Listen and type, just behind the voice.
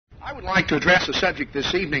I would like to address a subject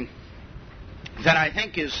this evening that I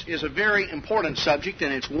think is a very important subject,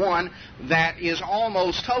 and it's one that is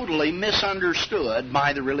almost totally misunderstood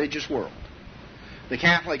by the religious world. The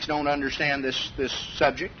Catholics don't understand this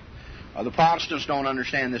subject. The Protestants don't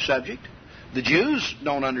understand this subject. The Jews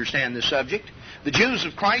don't understand this subject. The Jews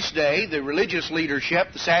of Christ's day, the religious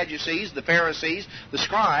leadership, the Sadducees, the Pharisees, the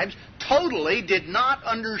scribes, totally did not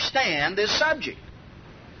understand this subject.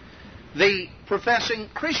 The professing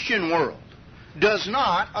Christian world does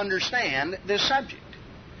not understand this subject.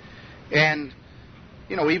 And,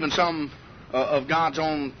 even some of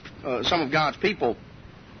God's people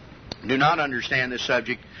do not understand this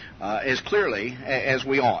subject as clearly as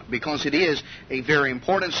we ought, because it is a very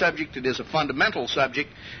important subject, it is a fundamental subject,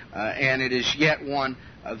 and it is yet one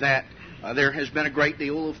that there has been a great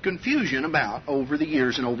deal of confusion about over the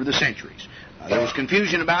years and over the centuries. There was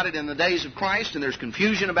confusion about it in the days of Christ, and there's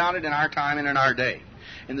confusion about it in our time and in our day.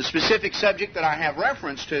 And the specific subject that I have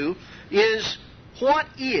reference to is, what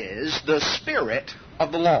is the spirit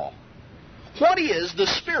of the law? What is the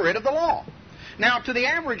spirit of the law? Now, to the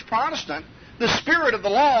average Protestant, the spirit of the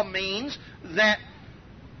law means that,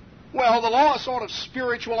 the law is sort of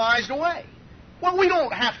spiritualized away. Well, we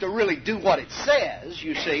don't have to really do what it says,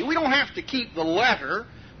 you see. We don't have to keep the letter.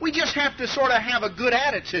 We just have to sort of have a good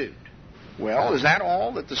attitude. Well, is that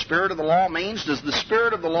all that the spirit of the law means? Does the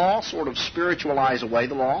spirit of the law sort of spiritualize away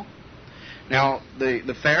the law? Now,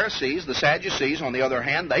 the Pharisees, the Sadducees, on the other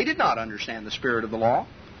hand, they did not understand the spirit of the law.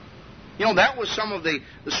 That was some of the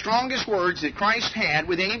strongest words that Christ had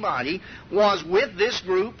with anybody, was with this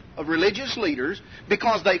group of religious leaders,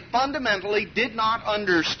 because they fundamentally did not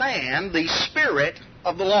understand the spirit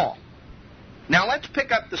of the law. Now, let's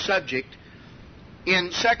pick up the subject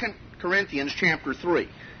in 2 Corinthians chapter 3.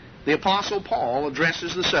 The Apostle Paul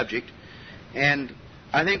addresses the subject, and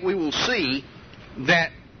I think we will see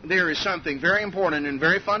that there is something very important and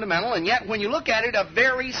very fundamental, and yet when you look at it, a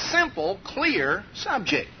very simple, clear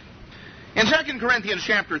subject. In 2 Corinthians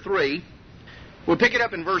chapter 3, we'll pick it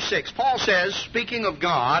up in verse 6. Paul says, speaking of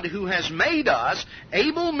God, who has made us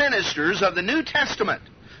able ministers of the New Testament,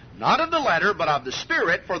 not of the letter, but of the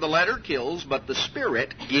Spirit, for the letter kills, but the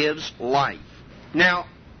Spirit gives life. Now,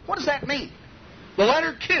 what does that mean? The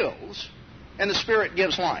letter kills, and the Spirit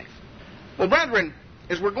gives life. Well, brethren,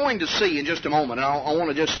 as we're going to see in just a moment, and I want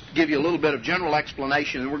to just give you a little bit of general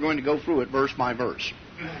explanation, and we're going to go through it verse by verse.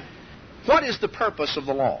 What is the purpose of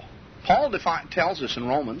the law? Paul tells us in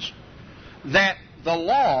Romans that the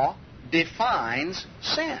law defines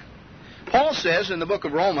sin. Paul says in the book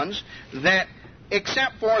of Romans that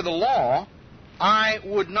except for the law, I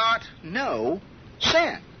would not know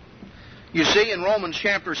sin. You see, in Romans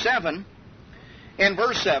chapter 7, in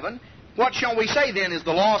verse 7, what shall we say then? Is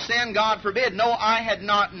the law sin? God forbid. No, I had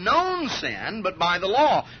not known sin, but by the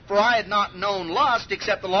law. For I had not known lust,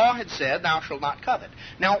 except the law had said, thou shalt not covet.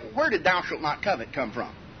 Now, where did thou shalt not covet come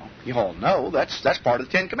from? You all know that's part of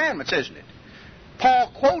the Ten Commandments, isn't it?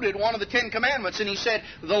 Paul quoted one of the Ten Commandments, and he said,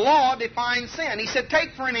 the law defines sin. He said,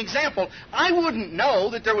 take for an example, I wouldn't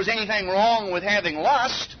know that there was anything wrong with having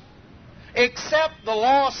lust, except the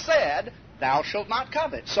law said, thou shalt not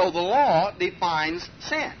covet. So the law defines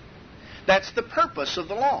sin. That's the purpose of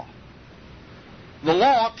the law. The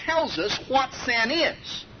law tells us what sin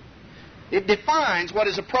is. It defines what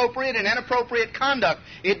is appropriate and inappropriate conduct.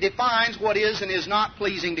 It defines what is and is not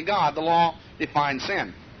pleasing to God. The law defines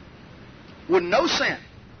sin. Wouldn't know sin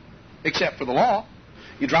except for the law.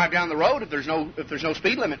 You drive down the road, if there's no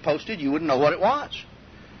speed limit posted, you wouldn't know what it was.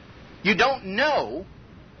 You don't know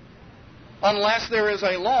unless there is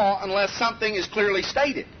a law, unless something is clearly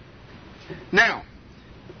stated. Now,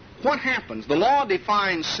 what happens? The law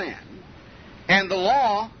defines sin, and the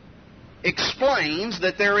law explains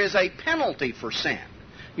that there is a penalty for sin.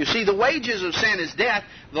 You see, the wages of sin is death.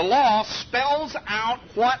 The law spells out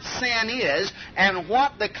what sin is and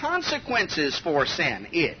what the consequences for sin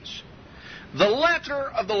is. The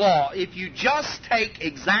letter of the law, if you just take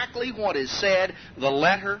exactly what is said, the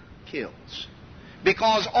letter kills.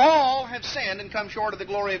 Because all have sinned and come short of the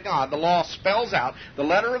glory of God. The law spells out, the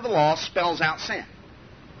letter of the law spells out sin.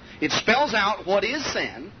 It spells out what is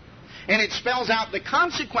sin, and it spells out the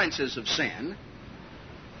consequences of sin,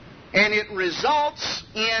 and it results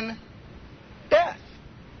in death.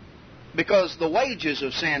 Because the wages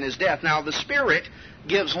of sin is death. Now, the Spirit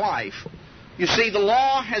gives life. You see, the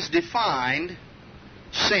law has defined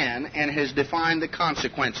sin and has defined the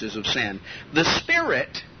consequences of sin. The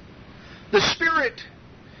Spirit,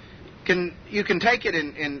 you can take it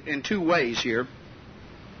in two ways here.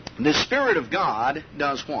 The Spirit of God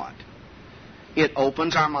does what? It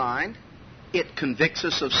opens our mind. It convicts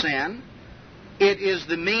us of sin. It is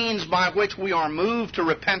the means by which we are moved to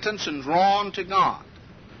repentance and drawn to God.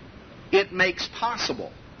 It makes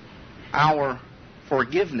possible our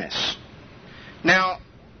forgiveness. Now,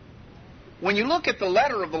 when you look at the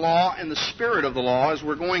letter of the law and the spirit of the law, as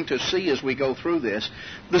we're going to see as we go through this,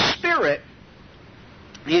 the spirit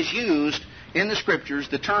is used in the Scriptures.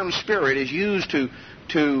 The term spirit is used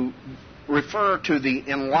to refer to the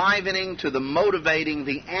enlivening, to the motivating,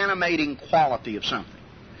 the animating quality of something.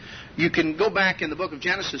 You can go back in the book of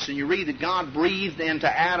Genesis and you read that God breathed into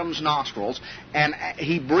Adam's nostrils, and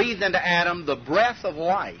He breathed into Adam the breath of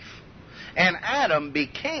life. And Adam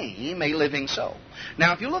became a living soul.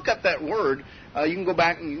 Now, if you look up that word, you can go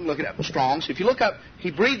back and you can look it up in Strong's. If you look up, he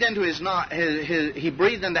breathed into he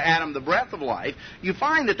breathed into Adam the breath of life. You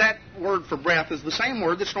find that that word for breath is the same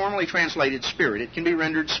word that's normally translated spirit. It can be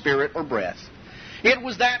rendered spirit or breath. It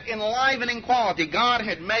was that enlivening quality. God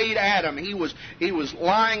had made Adam. He was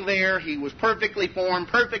lying there. He was perfectly formed,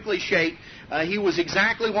 perfectly shaped. He was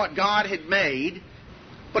exactly what God had made,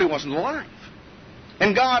 but he wasn't alive.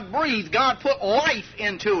 And God breathed, God put life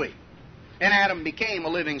into him. And Adam became a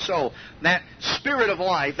living soul. That spirit of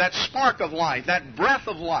life, that spark of life, that breath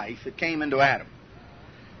of life that came into Adam.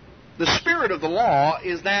 The spirit of the law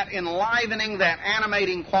is that enlivening, that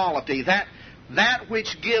animating quality, that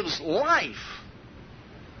which gives life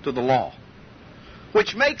to the law,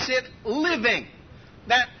 which makes it living.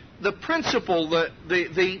 That the principle,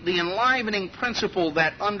 the enlivening principle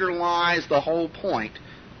that underlies the whole point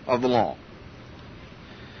of the law.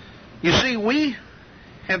 You see, we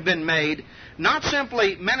have been made not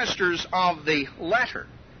simply ministers of the letter.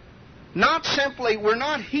 We're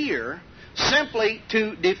not here simply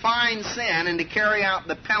to define sin and to carry out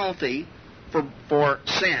the penalty for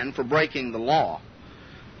sin, for breaking the law.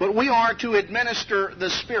 But we are to administer the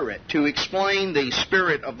Spirit, to explain the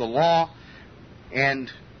spirit of the law,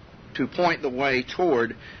 and to point the way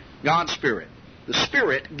toward God's Spirit. The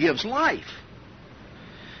Spirit gives life.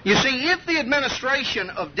 You see, if the administration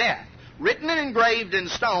of death, written and engraved in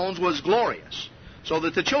stones, was glorious, so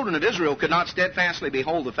that the children of Israel could not steadfastly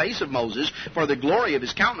behold the face of Moses for the glory of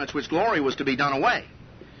his countenance, which glory was to be done away,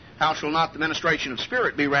 how shall not the ministration of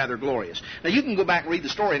spirit be rather glorious? Now you can go back and read the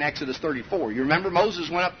story in Exodus 34. You remember Moses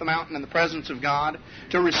went up the mountain in the presence of God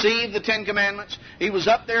to receive the Ten Commandments. He was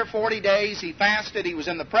up there 40 days. He fasted. He was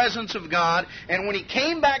in the presence of God. And when he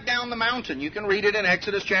came back down the mountain, you can read it in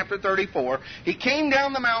Exodus chapter 34, he came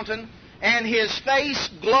down the mountain and his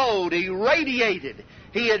face glowed. He radiated.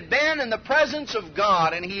 He had been in the presence of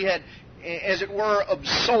God, and he had, as it were,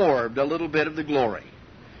 absorbed a little bit of the glory.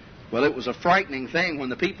 Well, it was a frightening thing when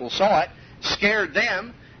the people saw it, scared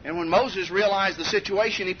them, and when Moses realized the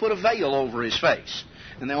situation, he put a veil over his face.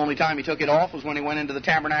 And the only time he took it off was when he went into the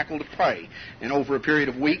tabernacle to pray. And over a period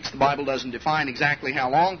of weeks, the Bible doesn't define exactly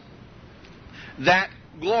how long, that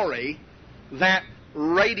glory, that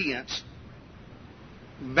radiance,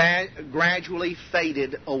 gradually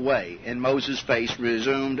faded away, and Moses' face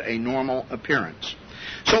resumed a normal appearance.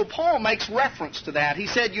 So Paul makes reference to that. He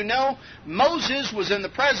said, you know, Moses was in the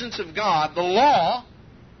presence of God. The law,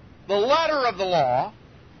 the letter of the law,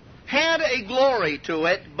 had a glory to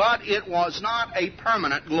it, but it was not a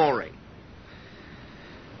permanent glory.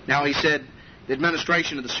 Now he said, the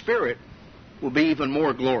administration of the Spirit will be even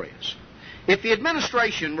more glorious. If the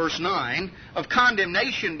administration, verse 9, of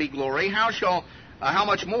condemnation be glory, how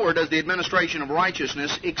much more does the administration of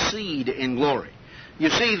righteousness exceed in glory? You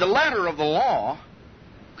see, the letter of the law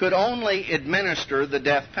could only administer the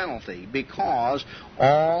death penalty because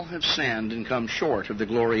all have sinned and come short of the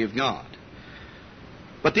glory of God.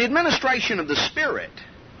 But the administration of the Spirit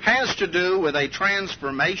has to do with a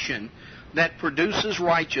transformation that produces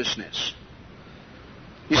righteousness.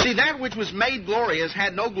 You see, that which was made glorious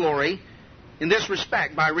had no glory in this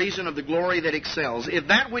respect by reason of the glory that excels. If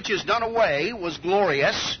that which is done away was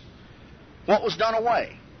glorious, what was done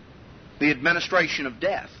away? The administration of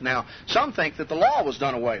death. Now, some think that the law was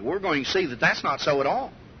done away. We're going to see that that's not so at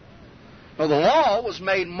all. No, the law was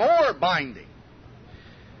made more binding.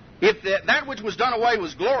 If that which was done away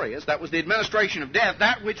was glorious, that was the administration of death,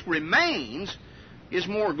 that which remains is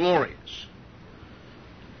more glorious.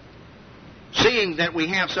 Seeing that we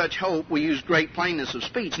have such hope, we use great plainness of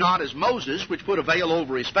speech, not as Moses, which put a veil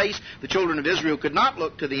over his face. The children of Israel could not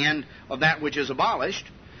look to the end of that which is abolished.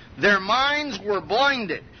 Their minds were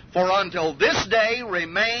blinded, for until this day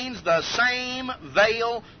remains the same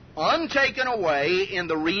veil untaken away in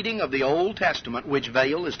the reading of the Old Testament, which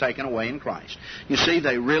veil is taken away in Christ. You see,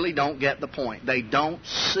 they really don't get the point. They don't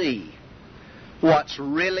see what's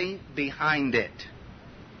really behind it.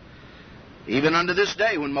 Even unto this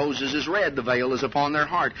day, when Moses is read, the veil is upon their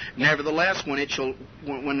heart. Nevertheless, when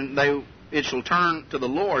it shall turn to the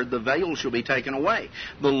Lord, the veil shall be taken away.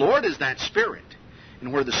 The Lord is that Spirit.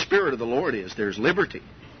 And where the Spirit of the Lord is, there's liberty.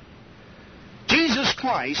 Jesus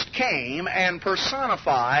Christ came and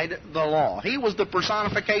personified the law. He was the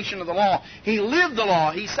personification of the law. He lived the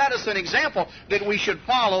law. He set us an example that we should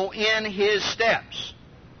follow in His steps.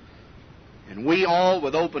 And we all,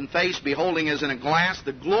 with open face, beholding as in a glass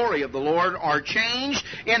the glory of the Lord, are changed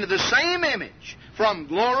into the same image, from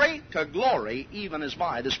glory to glory, even as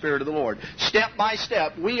by the Spirit of the Lord. Step by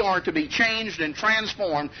step, we are to be changed and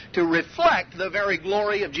transformed to reflect the very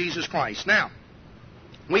glory of Jesus Christ. Now,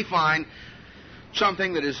 we find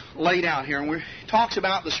something that is laid out here, and it talks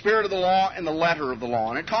about the spirit of the law and the letter of the law,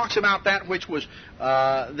 and it talks about that which was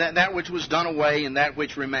that which was done away and that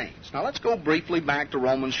which remains. Now let's go briefly back to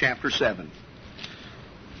Romans chapter 7.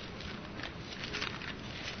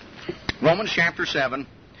 Romans chapter 7,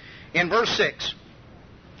 in verse 6.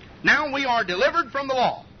 Now we are delivered from the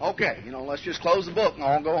law. Okay, let's just close the book and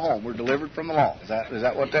all go home. We're delivered from the law. Is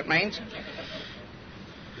that what that means?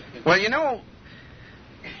 Well,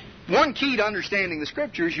 one key to understanding the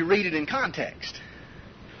Scripture is you read it in context.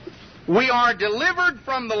 We are delivered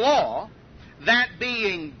from the law, that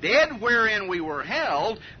being dead wherein we were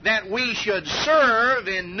held, that we should serve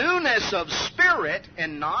in newness of spirit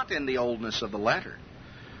and not in the oldness of the letter.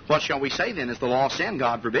 What shall we say then? Is the law sin?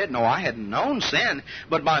 God forbid. No, I hadn't known sin,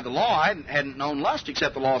 but by the law I hadn't known lust,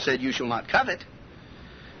 except the law said, you shall not covet.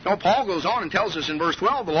 No, Paul goes on and tells us in verse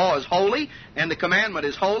 12, the law is holy, and the commandment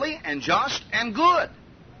is holy, and just, and good.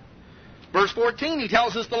 Verse 14, he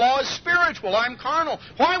tells us the law is spiritual. I'm carnal.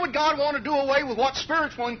 Why would God want to do away with what's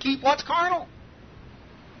spiritual and keep what's carnal?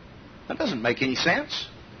 That doesn't make any sense.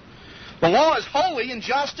 The law is holy and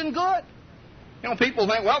just and good. People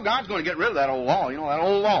think, well, God's going to get rid of that old law, that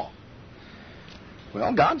old law.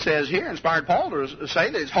 Well, God says here, inspired Paul to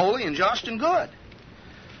say that it's holy and just and good.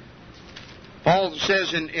 Paul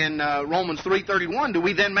says in Romans 3:31, do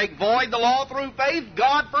we then make void the law through faith?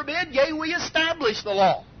 God forbid, yea, we establish the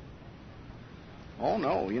law. Oh,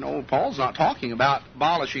 no, Paul's not talking about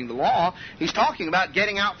abolishing the law. He's talking about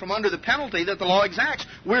getting out from under the penalty that the law exacts.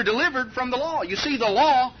 We're delivered from the law. You see, the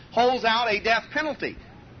law holds out a death penalty.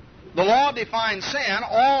 The law defines sin.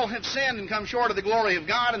 All have sinned and come short of the glory of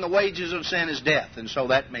God, and the wages of sin is death. And so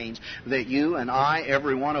that means that you and I,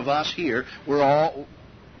 every one of us here, we're all,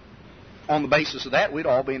 on the basis of that, we'd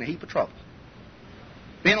all be in a heap of trouble.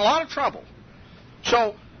 Be in a lot of trouble.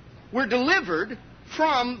 So, we're delivered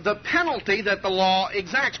from the penalty that the law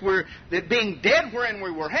exacts. That being dead wherein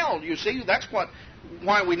we were held, you see, that's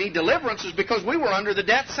why we need deliverance, is because we were under the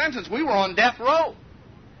death sentence. We were on death row.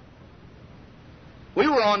 We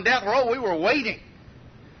were on death row. We were waiting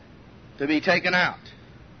to be taken out,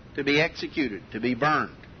 to be executed, to be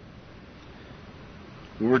burned.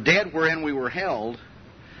 We were dead wherein we were held,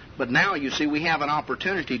 but now, you see, we have an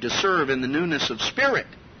opportunity to serve in the newness of spirit.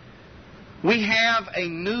 We have a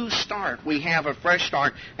new start. We have a fresh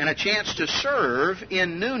start and a chance to serve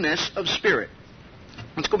in newness of spirit.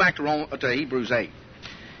 Let's go back to Hebrews 8.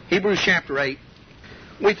 Hebrews chapter 8.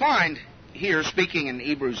 We find here, speaking in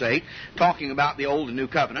Hebrews 8, talking about the Old and New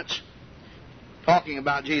Covenants, talking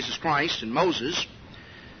about Jesus Christ and Moses.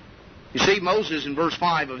 You see, Moses in verse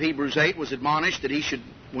 5 of Hebrews 8 was admonished that he should,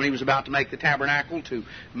 when he was about to make the tabernacle, to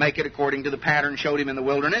make it according to the pattern showed him in the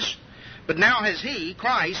wilderness. But now has he,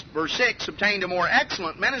 Christ, verse 6, obtained a more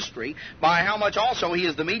excellent ministry, by how much also he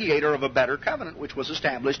is the mediator of a better covenant, which was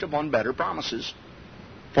established upon better promises.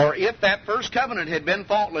 For if that first covenant had been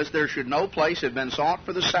faultless, there should no place have been sought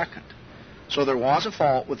for the second. So there was a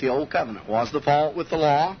fault with the old covenant. Was the fault with the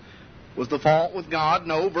law? Was the fault with God?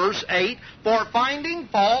 No. Verse 8, for finding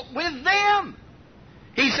fault with them.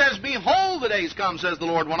 He says, behold, the days come, says the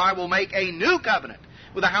Lord, when I will make a new covenant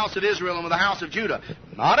with the house of Israel and with the house of Judah,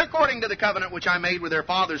 not according to the covenant which I made with their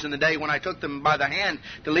fathers in the day when I took them by the hand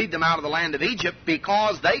to lead them out of the land of Egypt,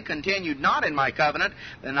 because they continued not in my covenant,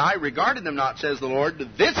 and I regarded them not, says the Lord.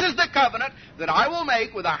 This is the covenant that I will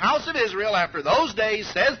make with the house of Israel after those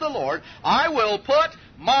days, says the Lord. I will put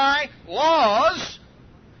my laws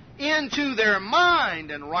into their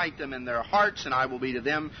mind and write them in their hearts, and I will be to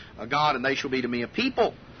them a God, and they shall be to me a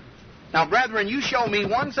people. Now, brethren, you show me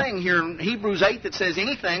one thing here in Hebrews 8 that says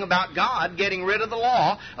anything about God getting rid of the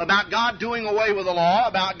law, about God doing away with the law,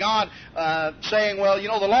 about God saying, well,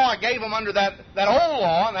 the law I gave them under that old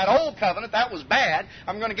law and that old covenant, that was bad.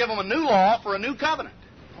 I'm going to give them a new law for a new covenant.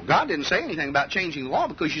 Well, God didn't say anything about changing the law,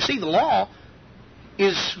 because you see, the law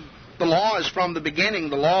is from the beginning.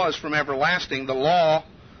 The law is from everlasting. The law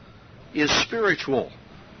is spiritual.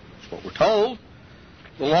 That's what we're told.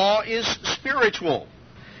 The law is spiritual.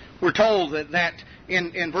 We're told that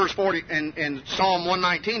in verse 40, in Psalm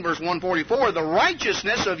 119, verse 144, the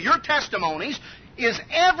righteousness of your testimonies is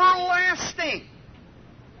everlasting.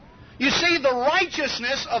 You see, the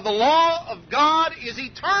righteousness of the law of God is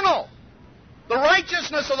eternal. The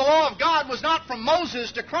righteousness of the law of God was not from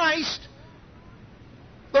Moses to Christ.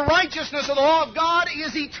 The righteousness of the law of God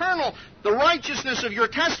is eternal. The righteousness of your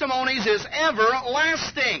testimonies is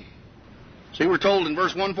everlasting. See, we're told in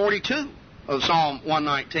verse 142 of Psalm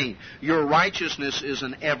 119, your righteousness is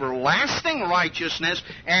an everlasting righteousness,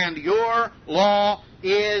 and your law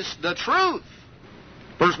is the truth.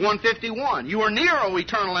 Verse 151, you are near, O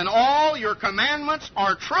eternal, and all your commandments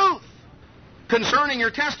are truth. Concerning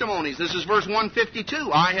your testimonies, this is verse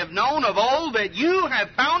 152, I have known of old that you have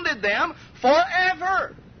founded them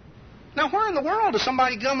forever. Now, where in the world does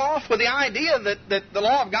somebody come off with the idea that the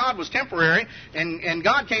law of God was temporary and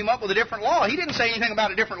God came up with a different law? He didn't say anything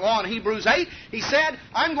about a different law in Hebrews 8. He said,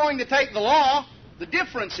 I'm going to take the law. The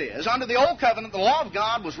difference is, under the Old Covenant, the law of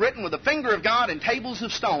God was written with the finger of God in tables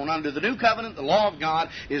of stone. Under the New Covenant, the law of God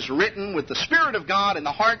is written with the Spirit of God in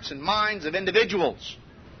the hearts and minds of individuals.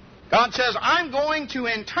 God says, I'm going to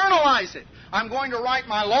internalize it. I'm going to write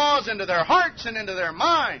my laws into their hearts and into their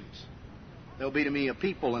minds. They'll be to me a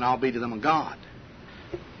people, and I'll be to them a God.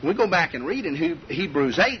 When we go back and read in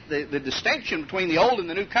Hebrews 8, the distinction between the Old and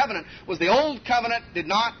the New Covenant was the Old Covenant did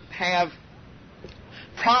not have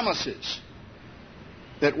promises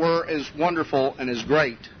that were as wonderful and as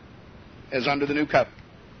great as under the New Covenant.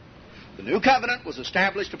 The New Covenant was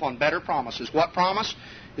established upon better promises. What promise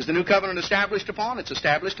is the New Covenant established upon? It's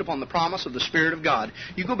established upon the promise of the Spirit of God.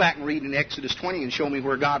 You go back and read in Exodus 20 and show me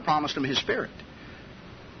where God promised them His Spirit.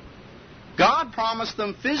 God promised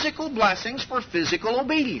them physical blessings for physical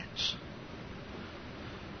obedience.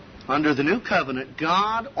 Under the New Covenant,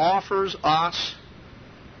 God offers us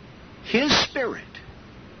His Spirit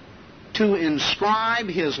to inscribe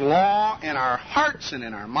His law in our hearts and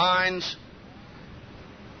in our minds.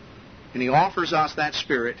 And He offers us that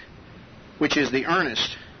Spirit, which is the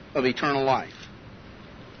earnest of eternal life.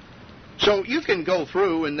 So you can go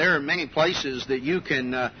through, and there are many places that you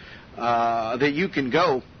can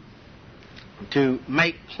go to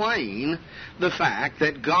make plain the fact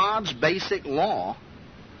that God's basic law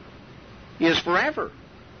is forever.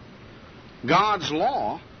 God's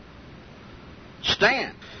law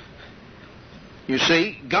stands. You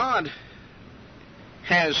see, God's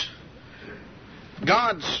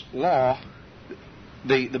law,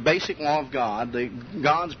 the basic law of God,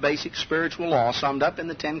 God's basic spiritual law summed up in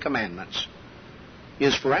the Ten Commandments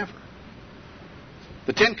is forever.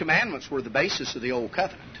 The Ten Commandments were the basis of the Old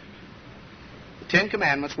Covenant. The Ten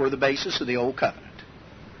Commandments were the basis of the Old Covenant.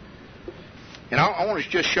 And I want to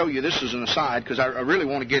just show you this as an aside, because I really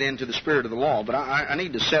want to get into the spirit of the law, but I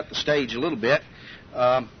need to set the stage a little bit.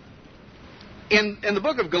 In the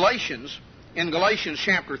book of Galatians, in Galatians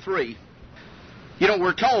chapter 3,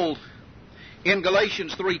 we're told in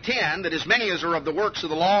Galatians 3:10 that as many as are of the works of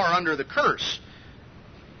the law are under the curse.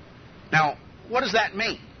 Now, what does that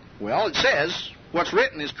mean? Well, it says, what's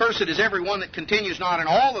written is, cursed is everyone that continues not in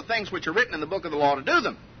all the things which are written in the book of the law to do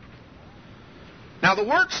them. Now, the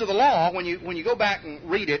works of the law, when you go back and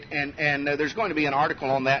read it, and there's going to be an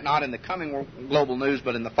article on that, not in the coming Global News,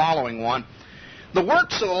 but in the following one, the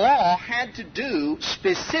works of the law had to do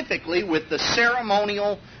specifically with the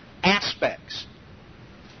ceremonial aspects.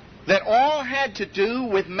 That all had to do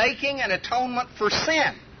with making an atonement for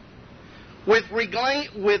sin, with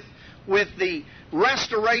the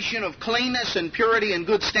restoration of cleanness and purity and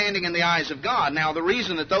good standing in the eyes of God. Now, the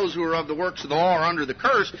reason that those who are of the works of the law are under the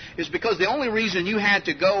curse is because the only reason you had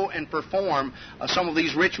to go and perform some of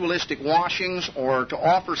these ritualistic washings or to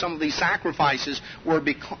offer some of these sacrifices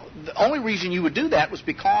the only reason you would do that was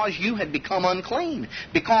because you had become unclean,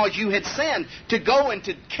 because you had sinned. To go and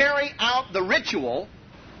to carry out the ritual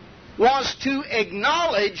was to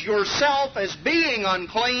acknowledge yourself as being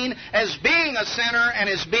unclean, as being a sinner, and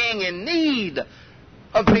as being in need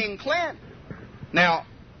of being cleansed. Now,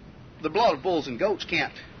 the blood of bulls and goats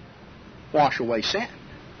can't wash away sin.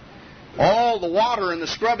 All the water and the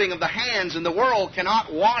scrubbing of the hands in the world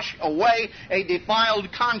cannot wash away a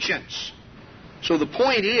defiled conscience. So the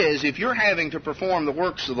point is, if you're having to perform the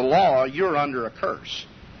works of the law, you're under a curse.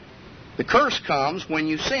 The curse comes when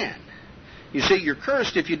you sin. You see, you're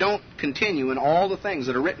cursed if you don't continue in all the things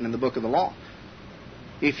that are written in the book of the law.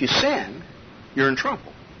 If you sin, you're in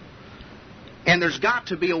trouble. And there's got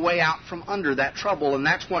to be a way out from under that trouble, and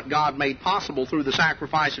that's what God made possible through the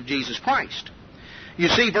sacrifice of Jesus Christ. You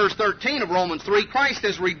see, verse 13 of Romans 3, Christ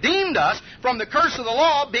has redeemed us from the curse of the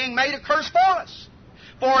law, being made a curse for us.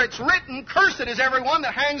 For it's written, cursed is everyone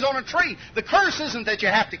that hangs on a tree. The curse isn't that you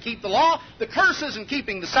have to keep the law. The curse isn't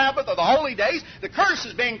keeping the Sabbath or the holy days. The curse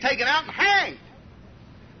is being taken out and hanged.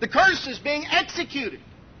 The curse is being executed.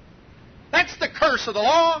 That's the curse of the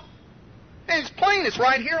law. And it's plain. It's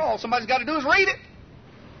right here. All somebody's got to do is read it.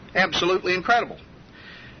 Absolutely incredible.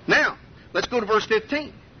 Now, let's go to verse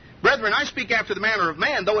 15. Brethren, I speak after the manner of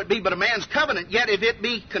man, though it be but a man's covenant, yet if it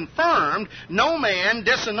be confirmed, no man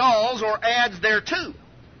disannuls or adds thereto.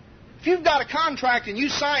 If you've got a contract and you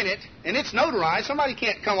sign it and it's notarized, somebody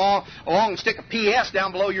can't come along and stick a PS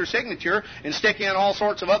down below your signature and stick in all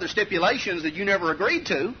sorts of other stipulations that you never agreed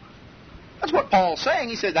to. That's what Paul's saying.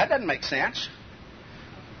 He said that doesn't make sense.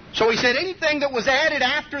 So he said anything that was added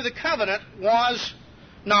after the covenant was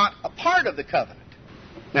not a part of the covenant.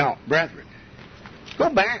 Now, brethren, go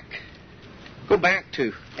back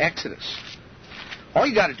to Exodus. All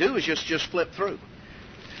you got to do is just flip through.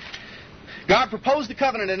 God proposed the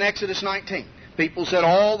covenant in Exodus 19. People said,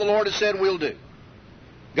 all the Lord has said we'll do.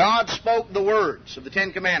 God spoke the words of the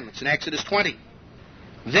Ten Commandments in Exodus 20.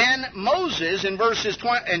 Then Moses, in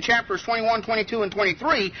chapters 21, 22, and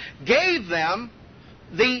 23, gave them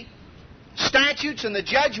the statutes and the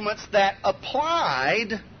judgments that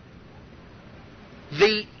applied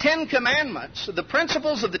the Ten Commandments, the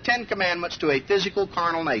principles of the Ten Commandments to a physical,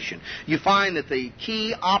 carnal nation. You find that the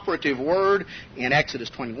key operative word in Exodus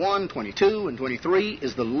 21, 22, and 23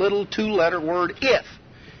 is the little two-letter word, if.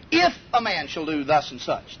 If a man shall do thus and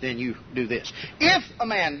such, then you do this. If a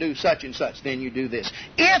man do such and such, then you do this.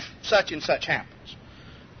 If such and such happens.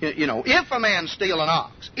 You know, if a man steal an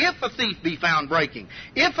ox, if a thief be found breaking,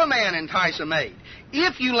 if a man entice a maid,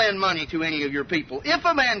 if you lend money to any of your people, if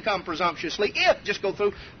a man come presumptuously, just go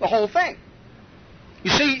through the whole thing. You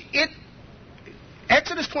see,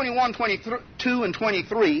 Exodus 21, 22, and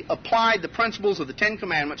 23 applied the principles of the Ten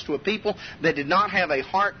Commandments to a people that did not have a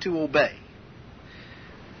heart to obey.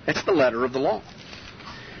 That's the letter of the law.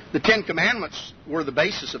 The Ten Commandments were the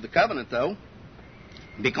basis of the covenant, though,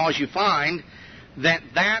 because you find that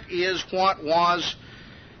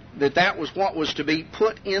was what was to be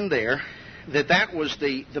put in there, that was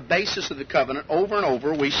the basis of the covenant. Over and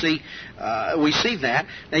over we see that.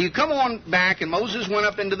 Now you come on back, and Moses went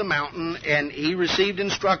up into the mountain and he received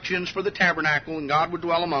instructions for the tabernacle, and God would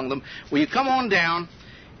dwell among them. Well, you come on down,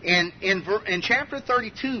 and in chapter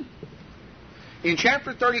 32. In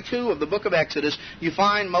chapter 32 of the book of Exodus, you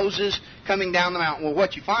find Moses coming down the mountain. Well,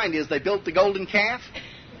 what you find is they built the golden calf.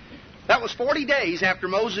 That was 40 days after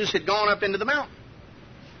Moses had gone up into the mountain.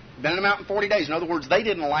 Been in the mountain 40 days. In other words, they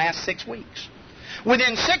didn't last 6 weeks.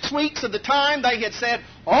 Within 6 weeks of the time, they had said,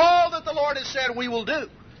 all that the Lord has said we will do.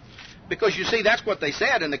 Because you see, that's what they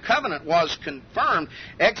said, and the covenant was confirmed.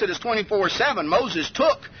 Exodus 24:7, Moses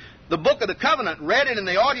took the book of the covenant, read it in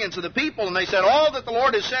the audience of the people, and they said, all that the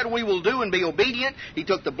Lord has said we will do and be obedient. He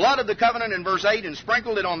took the blood of the covenant in verse 8 and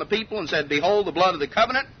sprinkled it on the people and said, behold, the blood of the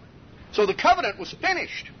covenant. So the covenant was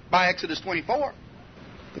finished by Exodus 24.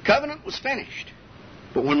 The covenant was finished.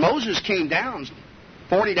 But when Moses came down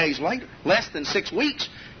 40 days later, less than 6 weeks,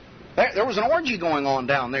 there was an orgy going on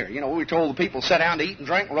down there. You know, we were told the people sat down to eat and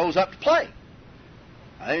drink and rose up to play.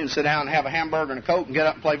 They didn't sit down and have a hamburger and a Coke and get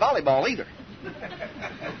up and play volleyball either.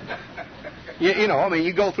 You know, I mean,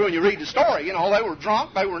 you go through and you read the story. You know, they were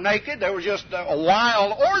drunk, they were naked, there was just a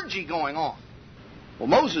wild orgy going on. Well,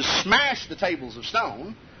 Moses smashed the tables of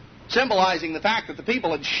stone, symbolizing the fact that the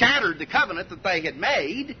people had shattered the covenant that they had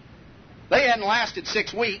made. They hadn't lasted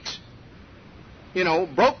 6 weeks. You know,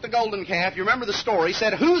 broke the golden calf. You remember the story.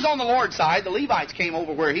 Said, who's on the Lord's side? The Levites came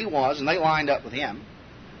over where he was, and they lined up with him.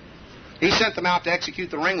 He sent them out to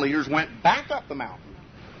execute the ringleaders, went back up the mountain,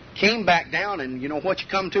 came back down, and you know what you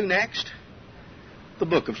come to next? The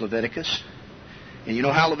book of Leviticus. And you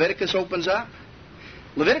know how Leviticus opens up?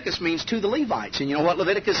 Leviticus means to the Levites. And you know what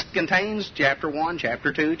Leviticus contains? Chapter 1,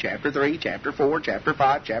 Chapter 2, Chapter 3, Chapter 4, Chapter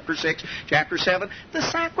 5, Chapter 6, Chapter 7. The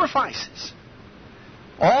sacrifices.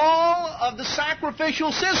 All of the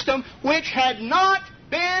sacrificial system which had not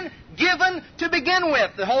been given to begin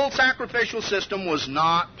with. The whole sacrificial system was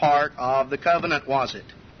not part of the covenant, was it?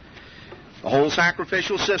 The whole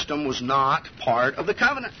sacrificial system was not part of the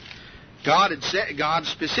covenant. God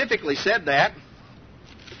specifically said that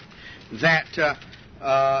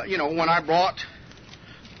you know, when I brought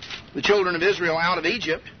the children of Israel out of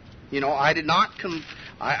Egypt, you know, I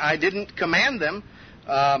didn't command them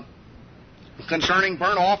concerning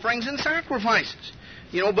burnt offerings and sacrifices.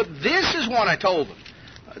 You know, but this is what I told them: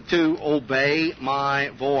 to obey my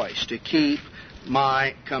voice, to keep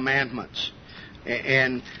my commandments.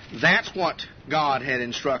 And that's what God had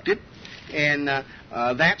instructed, and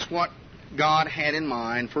that's what God had in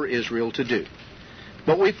mind for Israel to do.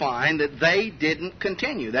 But we find that they didn't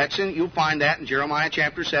continue. You'll find that in Jeremiah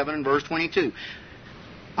chapter 7 and verse 22.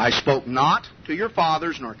 I spoke not to your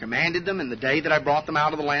fathers, nor commanded them in the day that I brought them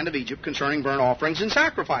out of the land of Egypt concerning burnt offerings and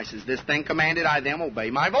sacrifices. This thing commanded I them, obey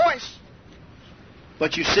my voice.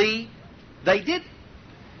 But you see, they didn't.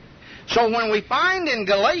 So when we find in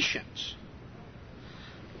Galatians,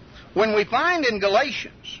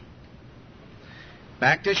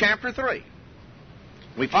 back to chapter 3,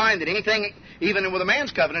 we find that anything, even with a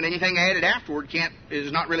man's covenant, anything added afterward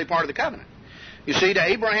is not really part of the covenant. You see, to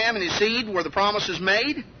Abraham and his seed were the promises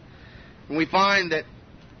made. And we find that,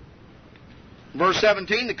 verse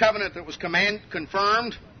 17, the covenant that was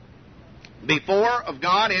confirmed before of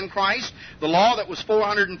God in Christ, the law that was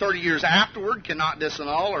 430 years afterward cannot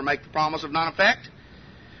disannul or make the promise of none effect.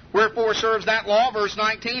 Wherefore serves that law, verse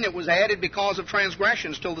 19, it was added because of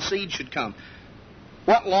transgressions till the seed should come.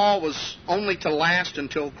 What law was only to last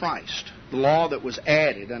until Christ? The law that was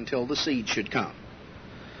added until the seed should come.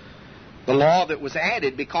 The law that was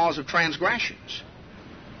added because of transgressions.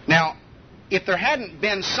 Now, if there hadn't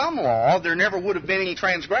been some law, there never would have been any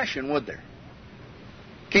transgression, would there?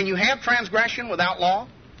 Can you have transgression without law?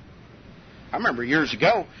 I remember years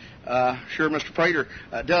ago, sure Mr. Prater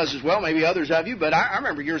does as well, maybe others of you, but I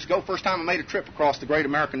remember years ago, first time I made a trip across the great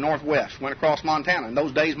American Northwest, went across Montana. In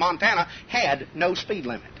those days, Montana had no speed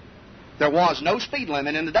limit. There was no speed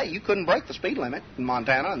limit in the day. You couldn't break the speed limit in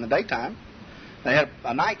Montana in the daytime. They had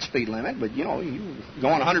a night speed limit, but, you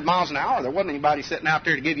going 100 miles an hour, there wasn't anybody sitting out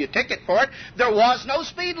there to give you a ticket for it. There was no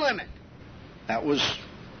speed limit. That was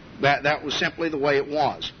simply the way it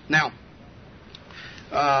was. Now,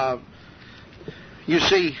 you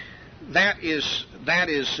see, that is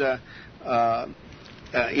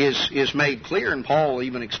made clear, and Paul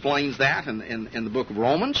even explains that in the book of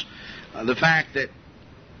Romans. The fact that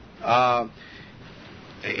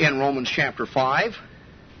in Romans chapter 5,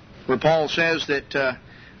 where Paul says that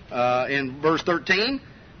in verse 13,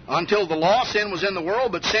 until the law, sin was in the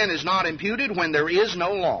world, but sin is not imputed when there is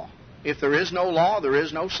no law. If there is no law, there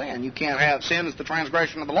is no sin. You can't have sin as the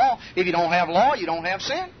transgression of the law. If you don't have law, you don't have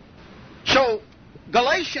sin. So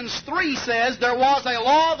Galatians 3 says there was a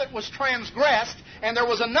law that was transgressed, and there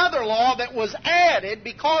was another law that was added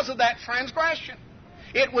because of that transgression.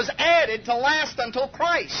 It was added to last until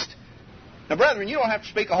Christ. Now, brethren, you don't have to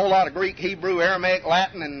speak a whole lot of Greek, Hebrew, Aramaic,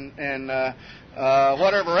 Latin, and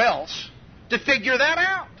whatever else to figure that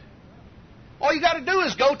out. All you got to do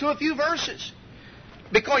is go to a few verses.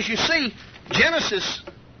 Because, you see, Genesis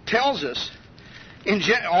tells us,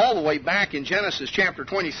 all the way back in Genesis chapter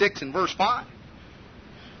 26 and verse 5,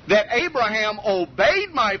 that Abraham obeyed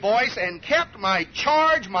my voice and kept my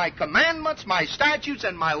charge, my commandments, my statutes,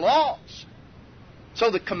 and my laws.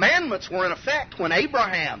 So the commandments were in effect when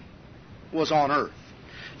Abraham was on earth.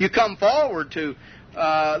 You come forward to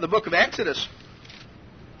the book of Exodus,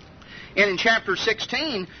 and in chapter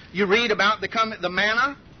 16, you read about the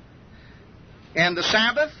manna and the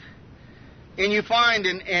Sabbath, and you find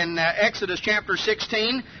in Exodus chapter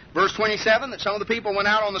 16, verse 27, that some of the people went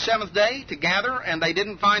out on the seventh day to gather, and they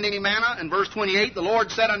didn't find any manna. In verse 28, the Lord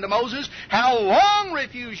said unto Moses, how long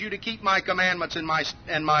refuse you to keep my commandments and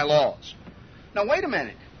my laws? Now, wait a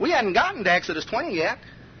minute. We hadn't gotten to Exodus 20 yet.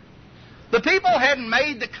 The people hadn't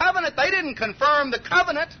made the covenant. They didn't confirm the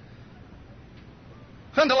covenant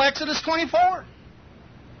until Exodus 24.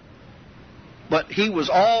 But he was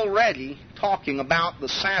already talking about the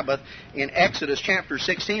Sabbath in Exodus chapter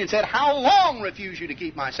 16 and said, how long refuse you to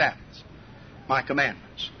keep my Sabbaths, my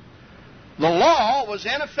commandments? The law was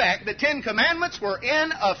in effect. The Ten Commandments were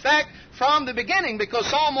in effect from the beginning, because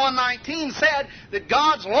Psalm 119 said that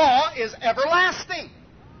God's law is everlasting.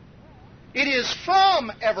 It is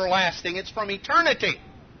from everlasting. It's from eternity.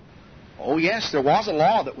 Oh yes, there was a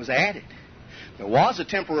law that was added. There was a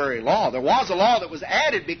temporary law. There was a law that was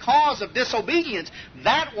added because of disobedience.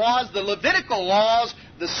 That was the Levitical laws,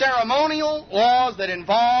 the ceremonial laws that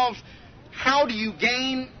involved how do you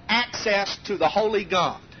gain access to the holy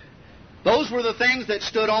God. Those were the things that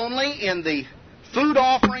stood only in the food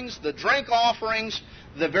offerings, the drink offerings,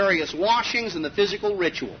 the various washings, and the physical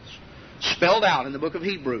rituals. Spelled out in the book of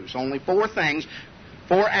Hebrews. Only four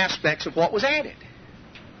aspects of what was added.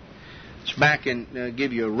 Let's back and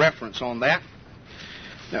give you a reference on that.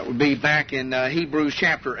 That would be back in Hebrews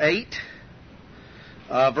chapter 8,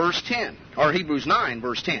 verse 10. Or Hebrews 9,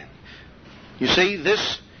 verse 10. You see,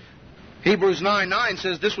 this Hebrews 9:9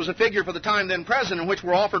 says, this was a figure for the time then present, in which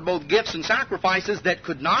were offered both gifts and sacrifices that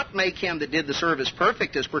could not make him that did the service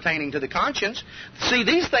perfect as pertaining to the conscience. See,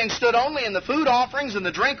 these things stood only in the food offerings and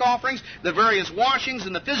the drink offerings, the various washings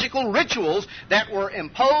and the physical rituals that were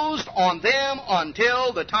imposed on them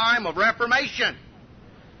until the time of Reformation.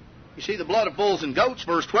 You see, the blood of bulls and goats,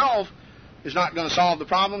 verse 12, is not going to solve the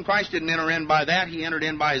problem. Christ didn't enter in by that. He entered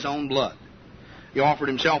in by His own blood. He offered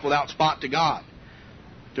Himself without spot to God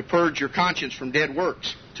to purge your conscience from dead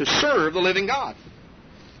works, to serve the living God,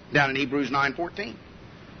 down in Hebrews 9:14.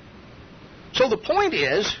 So the point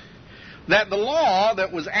is that the law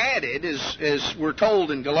that was added, as we're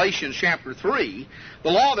told in Galatians chapter 3, the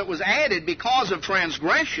law that was added because of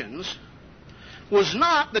transgressions was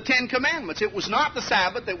not the Ten Commandments. It was not the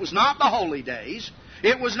Sabbath. It was not the holy days.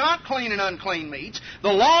 It was not clean and unclean meats.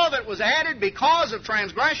 The law that was added because of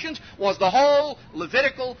transgressions was the whole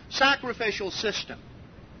Levitical sacrificial system.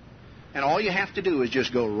 And all you have to do is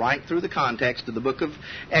just go right through the context of the book of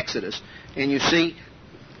Exodus, and you see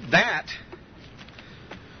that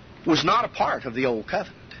was not a part of the Old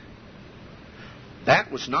Covenant.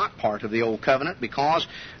 That was not part of the Old Covenant, because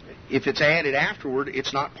if it's added afterward,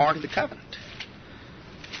 it's not part of the covenant.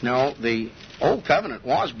 No, the Old Covenant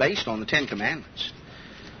was based on the Ten Commandments.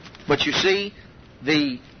 But you see,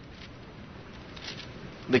 the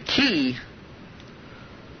key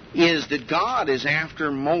is that God is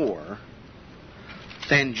after more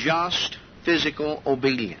than just physical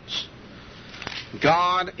obedience.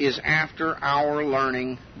 God is after our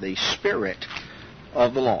learning the spirit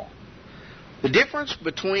of the law. The difference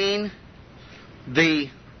between the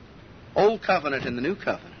Old Covenant and the New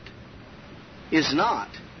Covenant is not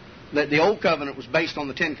that the Old Covenant was based on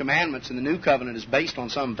the Ten Commandments and the New Covenant is based on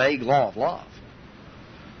some vague law of love.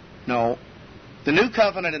 No. The New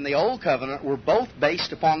Covenant and the Old Covenant were both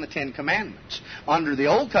based upon the Ten Commandments. Under the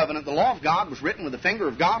Old Covenant, the law of God was written with the finger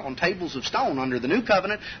of God on tables of stone. Under the New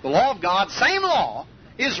Covenant, the law of God, same law,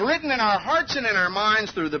 is written in our hearts and in our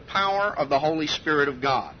minds through the power of the Holy Spirit of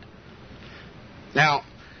God. Now,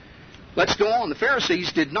 let's go on. The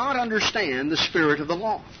Pharisees did not understand the spirit of the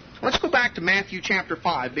law. Let's go back to Matthew chapter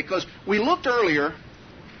 5, because we looked earlier,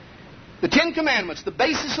 the Ten Commandments, the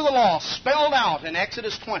basis of the law, spelled out in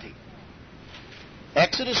Exodus 20.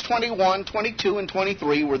 Exodus 21, 22, and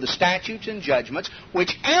 23 were the statutes and judgments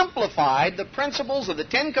which amplified the principles of the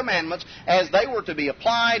Ten Commandments as they were to be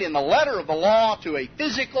applied in the letter of the law to a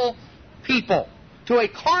physical people, to a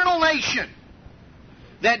carnal nation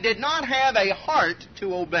that did not have a heart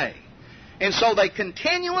to obey. And so they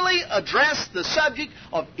continually addressed the subject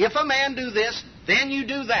of, if a man do this, then you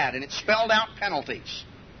do that. And it spelled out penalties.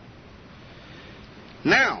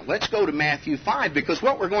 Now, let's go to Matthew 5, because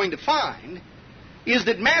what we're going to find is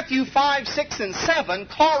that Matthew 5, 6, and 7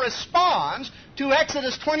 corresponds to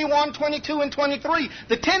Exodus 21, 22, and 23.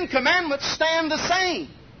 The Ten Commandments stand the same.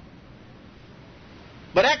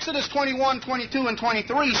 But Exodus 21, 22, and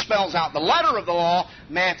 23 spells out the letter of the law.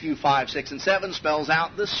 Matthew 5, 6, and 7 spells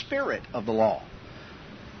out the spirit of the law.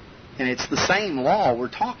 And it's the same law we're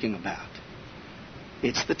talking about.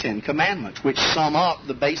 It's the Ten Commandments, which sum up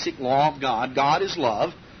the basic law of God. God is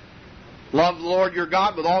love. Love the Lord your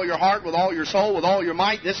God with all your heart, with all your soul, with all your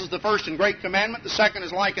might. This is the first and great commandment. The second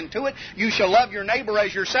is likened to it. You shall love your neighbor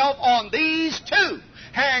as yourself. On these two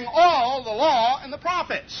hang all the law and the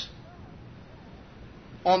prophets.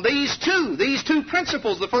 On these two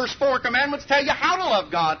principles, the first four commandments tell you how to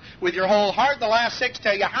love God with your whole heart. The last six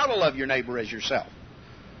tell you how to love your neighbor as yourself.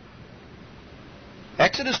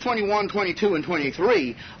 Exodus 21, 22, and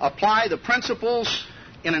 23 apply the principles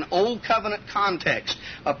in an Old Covenant context.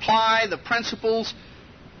 Apply the principles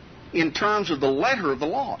in terms of the letter of the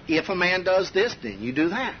law. If a man does this, then you do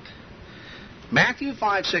that. Matthew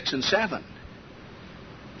 5, 6, and 7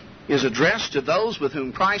 is addressed to those with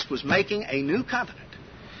whom Christ was making a new covenant.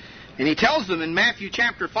 And He tells them in Matthew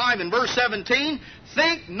chapter 5 and verse 17,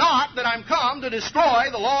 think not that I'm come to destroy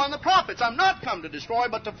the law and the prophets. I'm not come to destroy,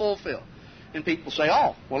 but to fulfill. And people say,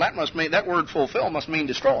 oh, well, that must mean, that word fulfill must mean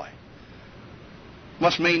destroy.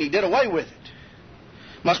 Must mean He did away with it.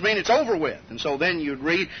 Must mean it's over with. And so then you'd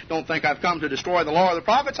read, don't think I've come to destroy the law or the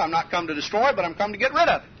prophets. I'm not come to destroy, but I'm come to get rid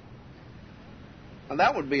of it. Well,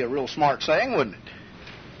 that would be a real smart saying, wouldn't it?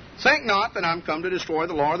 Think not that I'm come to destroy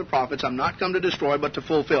the law or the prophets. I'm not come to destroy, but to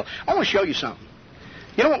fulfill. I want to show you something.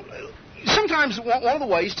 You know, sometimes one of the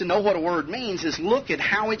ways to know what a word means is look at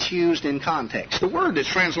how it's used in context. The word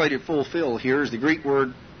that's translated fulfill here is the Greek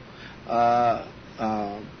word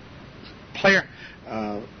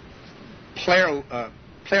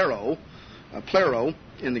plero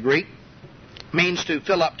in the Greek, means to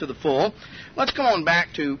fill up to the full. Let's go on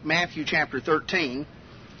back to Matthew chapter 13.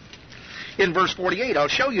 In verse 48, I'll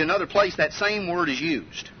show you another place that same word is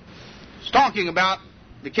used. It's talking about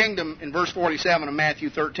the kingdom in verse 47 of Matthew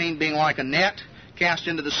 13 being like a net cast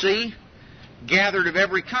into the sea, gathered of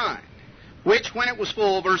every kind, which when it was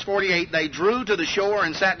full, verse 48, they drew to the shore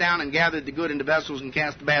and sat down and gathered the good into vessels and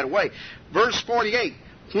cast the bad away. Verse 48,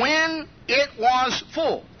 when it was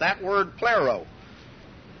full. That word plero,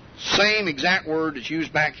 same exact word that's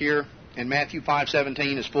used back here in Matthew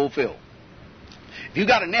 5:17 is fulfilled. If you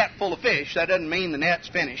got a net full of fish, that doesn't mean the net's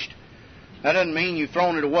finished. That doesn't mean you've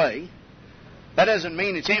thrown it away. That doesn't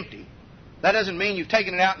mean it's empty. That doesn't mean you've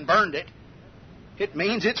taken it out and burned it. It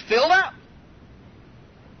means it's filled up.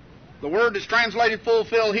 The word that's translated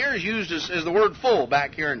fulfill here is used as the word full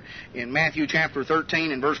back here in Matthew chapter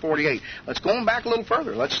 13 and verse 48. Let's go on back a little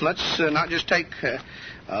further. Let's not just take,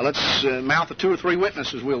 mouth of 2 or 3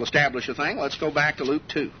 witnesses will establish a thing. Let's go back to Luke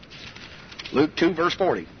 2. Luke 2 verse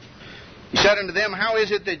 40. He said unto them, how is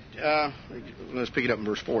it that, let's pick it up in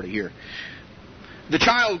verse 40 here. The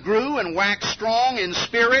child grew and waxed strong in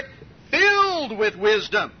spirit, filled with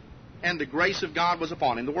wisdom, and the grace of God was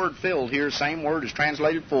upon him. The word filled here, same word is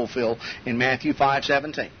translated fulfill in Matthew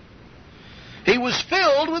 5:17. He was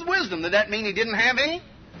filled with wisdom. Did that mean he didn't have any?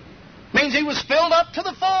 It means he was filled up to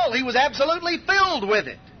the full. He was absolutely filled with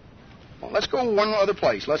it. Well, let's go one other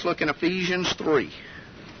place. Let's look in Ephesians 3.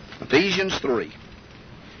 Ephesians 3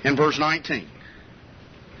 in verse 19.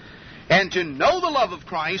 And to know the love of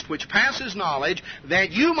Christ, which passes knowledge,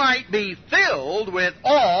 that you might be filled with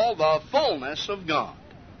all the fullness of God.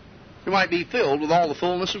 You might be filled with all the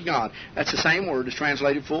fullness of God. That's the same word as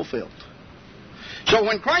translated fulfilled. So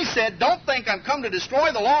when Christ said, don't think I'm come to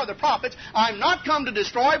destroy the law of the prophets, I'm not come to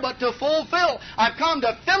destroy, but to fulfill. I've come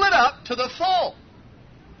to fill it up to the full.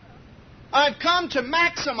 I've come to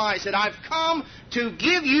maximize it. I've come to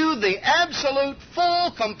give you the absolute,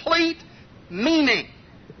 full, complete meaning.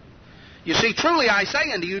 You see, truly I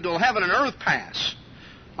say unto you, till heaven and earth pass,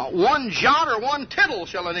 one jot or one tittle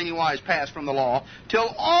shall in any wise pass from the law,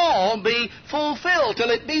 till all be fulfilled,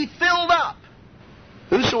 till it be filled up.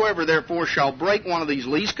 Whosoever therefore shall break one of these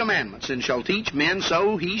least commandments, and shall teach men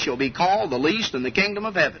so, he shall be called the least in the kingdom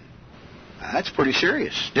of heaven. Now, that's pretty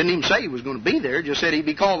serious. Didn't even say he was going to be there, just said he'd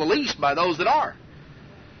be called the least by those that are.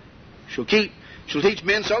 Shall teach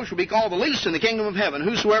men so, shall be called the least in the kingdom of heaven.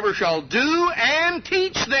 Whosoever shall do and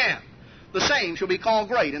teach them, the same shall be called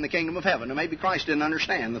great in the kingdom of heaven. Now, maybe Christ didn't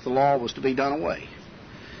understand that the law was to be done away.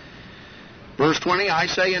 Verse 20, I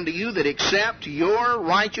say unto you that except your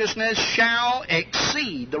righteousness shall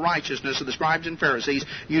exceed the righteousness of the scribes and Pharisees,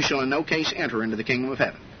 you shall in no case enter into the kingdom of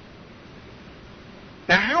heaven.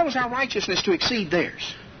 Now, how is our righteousness to exceed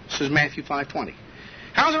theirs? This is Matthew 5:20.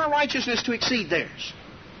 How is our righteousness to exceed theirs?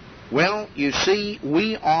 Well, you see,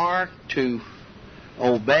 we are to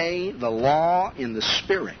obey the law in the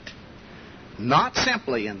Spirit, not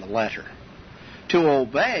simply in the letter. To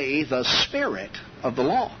obey the spirit of the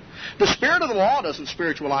law. The spirit of the law doesn't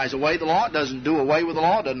spiritualize away the law. It doesn't do away with the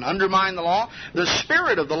law. It doesn't undermine the law. The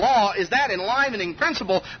spirit of the law is that enlivening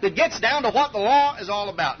principle that gets down to what the law is all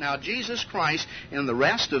about. Now, Jesus Christ, in the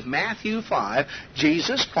rest of Matthew 5,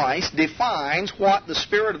 Jesus Christ defines what the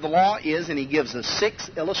spirit of the law is, and he gives us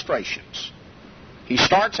 6 illustrations. He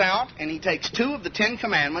starts out and he takes 2 of the 10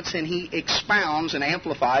 commandments and he expounds and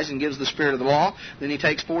amplifies and gives the spirit of the law. Then he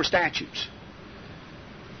takes 4 statutes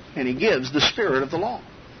and he gives the spirit of the law.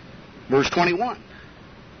 Verse 21,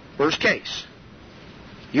 first case.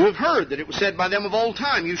 You have heard that it was said by them of old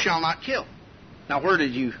time, you shall not kill. Now, where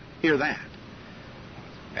did you hear that?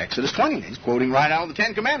 Exodus 20. He's quoting right out of the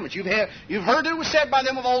 10 Commandments. You've heard that it was said by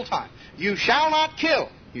them of old time, you shall not kill,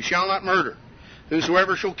 you shall not murder.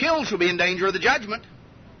 Whosoever shall kill shall be in danger of the judgment.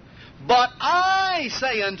 But I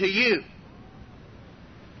say unto you.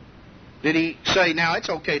 Did he say, now it's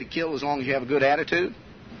okay to kill as long as you have a good attitude?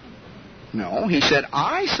 No, he said,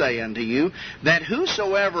 I say unto you that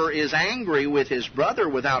whosoever is angry with his brother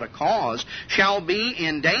without a cause shall be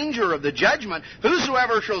in danger of the judgment.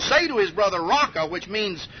 Whosoever shall say to his brother, Raka, which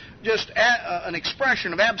means just an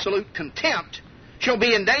expression of absolute contempt, shall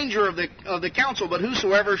be in danger of the council. But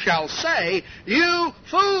whosoever shall say, you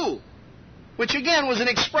fool, which again was an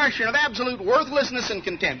expression of absolute worthlessness and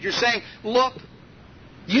contempt. You're saying, look,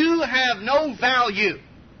 you have no value.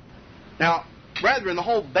 Now, brethren, the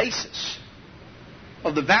whole basis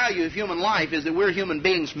of the value of human life is that we're human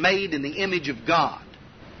beings made in the image of God.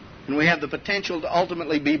 And we have the potential to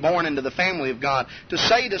ultimately be born into the family of God. To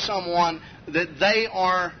say to someone that they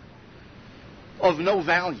are of no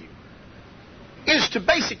value is to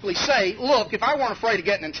basically say, look, if I weren't afraid of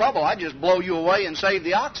getting in trouble, I'd just blow you away and save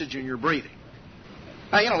the oxygen you're breathing.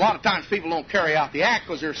 Now, a lot of times people don't carry out the act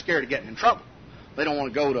because they're scared of getting in trouble. They don't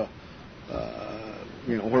want to go to,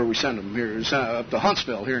 where we send them here, up to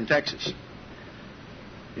Huntsville here in Texas.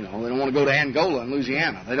 They don't want to go to Angola in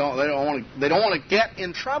Louisiana. They don't want to get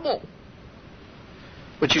in trouble.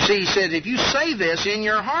 But you see, he said, if you say this in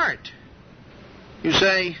your heart, you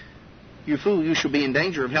say, you fool, you shall be in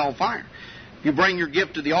danger of hellfire. You bring your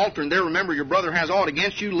gift to the altar, and there remember your brother has aught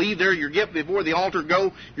against you. Leave there your gift before the altar.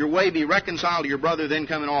 Go your way, be reconciled to your brother, then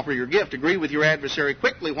come and offer your gift. Agree with your adversary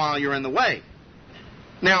quickly while you're in the way.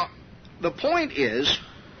 Now, the point is,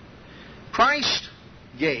 Christ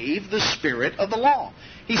gave the spirit of the law.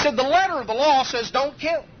 He said the letter of the law says don't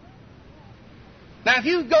kill. Now, if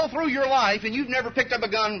you go through your life and you've never picked up a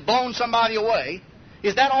gun, blown somebody away,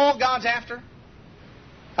 is that all God's after?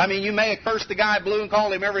 I mean, you may have cursed the guy blue and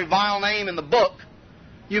called him every vile name in the book.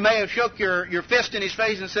 You may have shook your fist in his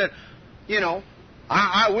face and said,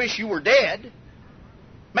 I wish you were dead.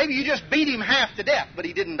 Maybe you just beat him half to death, but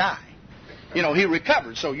he didn't die. He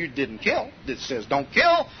recovered, so you didn't kill. It says don't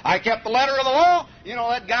kill. I kept the letter of the law.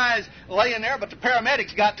 That guy's laying there, but the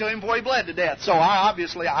paramedics got to him before he bled to death. So I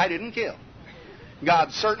didn't kill.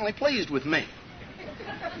 God's certainly pleased with me.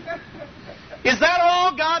 Is that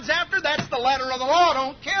all God's after? That's the letter of the law,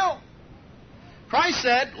 don't kill. Christ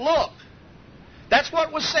said, look, that's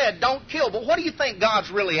what was said, don't kill. But what do you think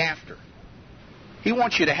God's really after? He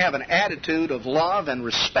wants you to have an attitude of love and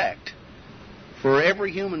respect for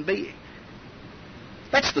every human being.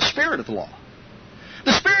 That's the spirit of the law.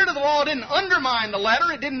 The spirit of the law didn't undermine the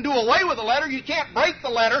letter. It didn't do away with the letter. You can't break the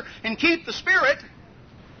letter and keep the spirit.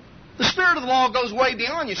 The spirit of the law goes way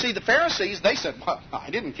beyond. You see, the Pharisees, they said, well,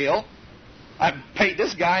 I didn't kill. I paid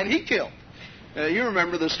this guy and he killed. You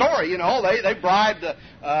remember the story, they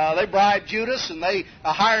bribed Judas and they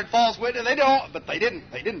hired false witnesses. But they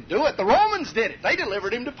didn't do it. The Romans did it. They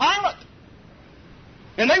delivered him to Pilate,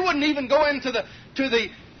 and they wouldn't even go into the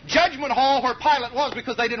judgment hall where Pilate was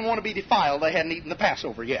because they didn't want to be defiled. They hadn't eaten the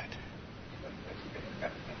Passover yet.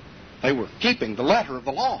 They were keeping the letter of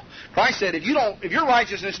the law. Christ said, if your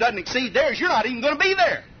righteousness doesn't exceed theirs, you're not even going to be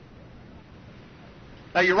there.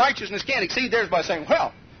 Now, your righteousness can't exceed theirs by saying,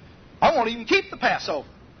 well, I won't even keep the Passover.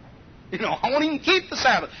 I won't even keep the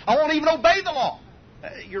Sabbath. I won't even obey the law.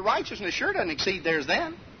 Your righteousness sure doesn't exceed theirs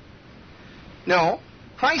then. No.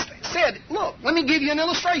 Christ said, look, let me give you an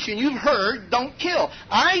illustration. You've heard, don't kill.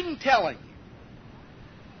 I'm telling you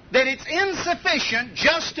that it's insufficient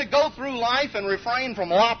just to go through life and refrain from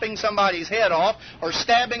lopping somebody's head off or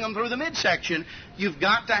stabbing them through the midsection. You've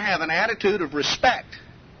got to have an attitude of respect.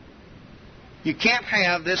 You can't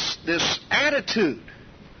have this attitude,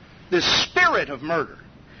 this spirit of murder.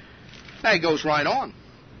 Now he goes right on.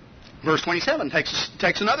 Verse 27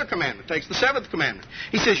 takes another commandment, takes the seventh commandment.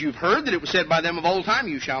 He says, you've heard that it was said by them of old time,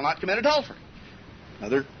 you shall not commit adultery.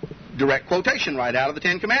 Another direct quotation right out of the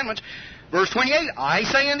Ten Commandments. Verse 28, I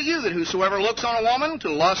say unto you that whosoever looks on a woman to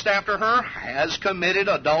lust after her has committed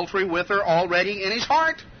adultery with her already in his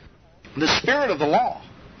heart. The spirit of the law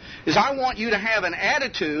is I want you to have an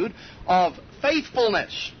attitude of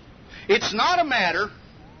faithfulness. It's not a matter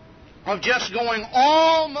of just going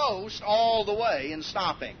almost all the way and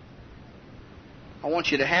stopping. I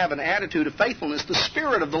want you to have an attitude of faithfulness, the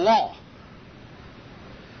spirit of the law.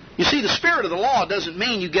 You see, the spirit of the law doesn't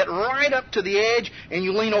mean you get right up to the edge and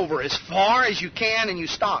you lean over as far as you can and you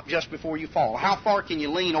stop just before you fall. How far can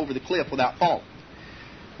you lean over the cliff without falling?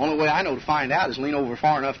 Only way I know to find out is lean over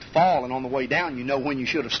far enough to fall, and on the way down you know when you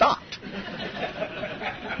should have stopped.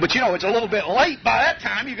 But it's a little bit late by that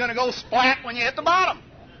time. You're going to go splat when you hit the bottom.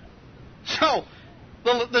 So,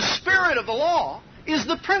 the spirit of the law is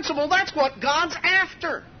the principle. That's what God's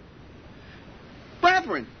after.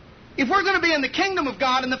 Brethren, if we're going to be in the kingdom of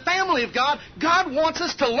God, in the family of God, God wants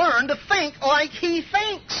us to learn to think like He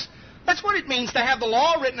thinks. That's what it means to have the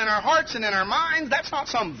law written in our hearts and in our minds. That's not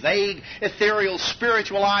some vague, ethereal,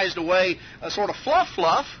 spiritualized away sort of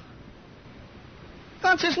fluff.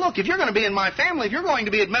 God says, look, if you're going to be in my family, if you're going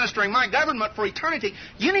to be administering my government for eternity,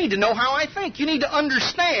 you need to know how I think. You need to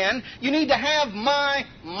understand. You need to have my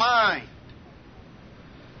mind.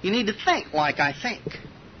 You need to think like I think.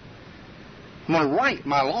 I'm going to write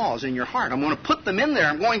my laws in your heart. I'm going to put them in there.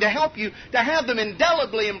 I'm going to help you to have them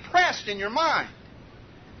indelibly impressed in your mind.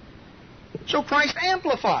 So Christ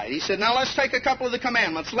amplified. He said, now let's take a couple of the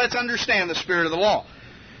commandments. Let's understand the spirit of the law.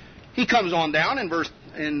 He comes on down in verse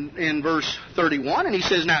 31, and he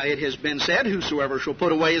says, now it has been said, whosoever shall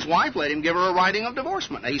put away his wife, let him give her a writing of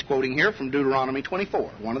divorcement. Now he's quoting here from Deuteronomy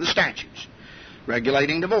 24, one of the statutes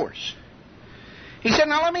regulating divorce. He said,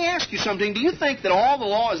 now let me ask you something. Do you think that all the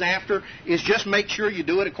law is after is just make sure you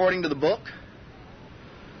do it according to the book?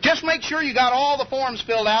 Just make sure you got all the forms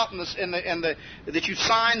filled out that you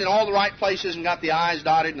signed in all the right places and got the I's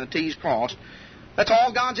dotted and the T's crossed. That's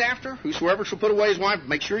all God's after? Whosoever shall put away his wife,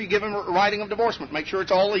 make sure you give him a writing of divorcement. Make sure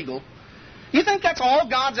it's all legal. You think that's all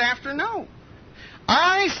God's after? No.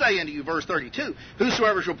 I say unto you, verse 32,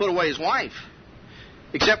 whosoever shall put away his wife,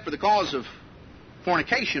 except for the cause of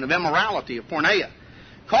fornication, of immorality, of porneia,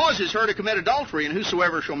 causes her to commit adultery, and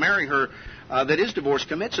whosoever shall marry her that is divorced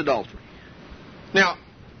commits adultery. Now,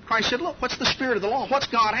 Christ said, look, what's the spirit of the law? What's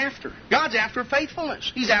God after? God's after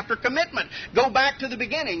faithfulness. He's after commitment. Go back to the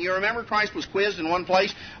beginning. You remember Christ was quizzed in one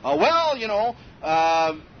place. What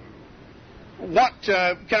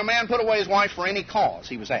can a man put away his wife for any cause?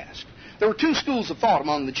 He was asked. There were two schools of thought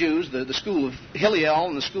among the Jews, the school of Hillel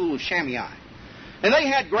and the school of Shammai. And they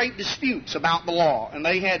had great disputes about the law. And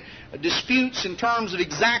they had disputes in terms of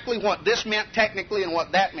exactly what this meant technically and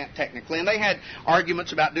what that meant technically. And they had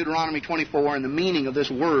arguments about Deuteronomy 24 and the meaning of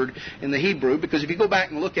this word in the Hebrew. Because if you go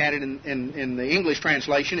back and look at it in the English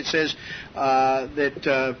translation, it says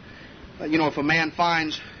that if a man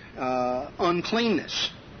finds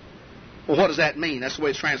uncleanness. Well, what does that mean? That's the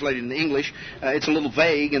way it's translated in the English. It's a little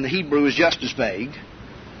vague, and the Hebrew is just as vague.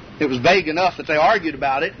 It was vague enough that they argued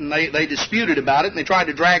about it, and they disputed about it, and they tried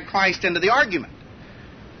to drag Christ into the argument.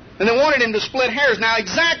 And they wanted him to split hairs. Now,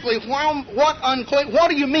 exactly what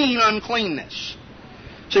do you mean uncleanness?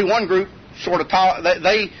 See, one group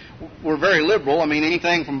they were very liberal. I mean,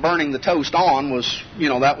 anything from burning the toast on was,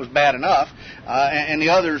 that was bad enough. And the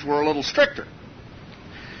others were a little stricter.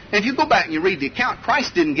 And if you go back and you read the account,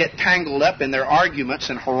 Christ didn't get tangled up in their arguments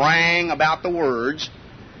and harangue about the words.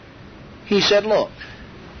 He said, look,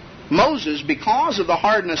 Moses, because of the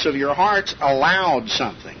hardness of your hearts, allowed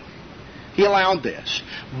something. He allowed this.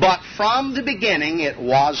 But from the beginning it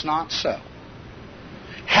was not so.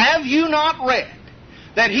 Have you not read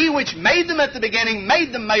that he which made them at the beginning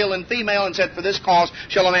made them male and female, and said, for this cause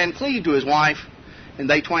shall a man cleave to his wife, and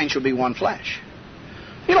they twain shall be one flesh?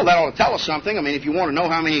 That ought to tell us something. I mean, if you want to know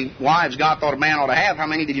how many wives God thought a man ought to have, how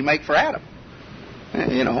many did he make for Adam?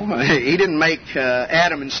 He didn't make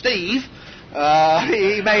Adam and Steve.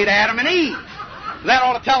 He made Adam and Eve. That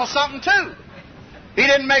ought to tell us something, too. He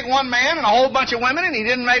didn't make one man and a whole bunch of women, and he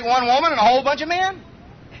didn't make one woman and a whole bunch of men.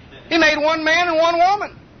 He made one man and one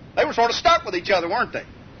woman. They were sort of stuck with each other, weren't they?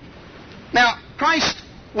 Now, Christ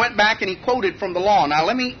went back and he quoted from the law. Now,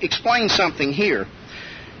 let me explain something here.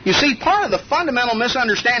 You see, part of the fundamental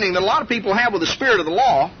misunderstanding that a lot of people have with the spirit of the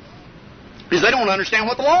law is they don't understand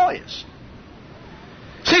what the law is.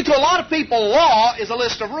 See, to a lot of people, law is a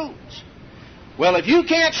list of rules. Well, if you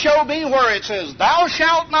can't show me where it says, thou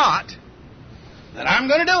shalt not, then I'm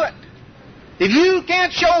going to do it. If you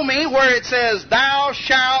can't show me where it says, thou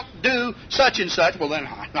shalt do such and such, well, then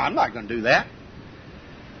I'm not going to do that.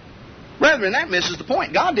 Brethren, that misses the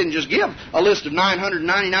point. God didn't just give a list of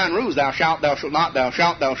 999 rules. Thou shalt, thou shalt not, thou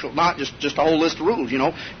shalt, thou shalt not. Just a whole list of rules,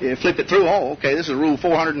 You flip it through, okay, this is rule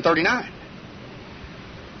 439.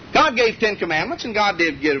 God gave 10 commandments, and God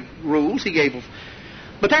did give rules. He gave...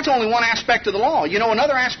 But that's only one aspect of the law.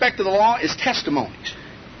 Another aspect of the law is testimonies.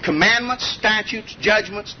 Commandments, statutes,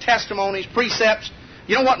 judgments, testimonies, precepts.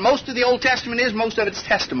 You know what most of the Old Testament is? Most of it's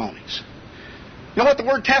testimonies. You know what the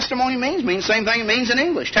word testimony means? It means the same thing it means in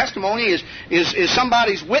English. Testimony is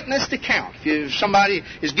somebody's witnessed account. If somebody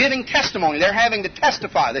is giving testimony, they're having to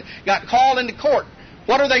testify. They got called into court.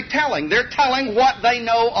 What are they telling? They're telling what they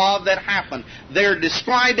know of that happened. They're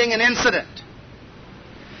describing an incident.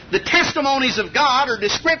 The testimonies of God are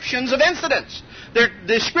descriptions of incidents. They're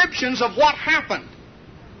descriptions of what happened.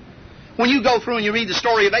 When you go through and you read the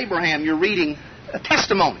story of Abraham, you're reading a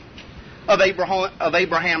testimony of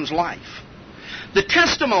Abraham's life. The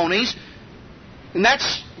testimonies, and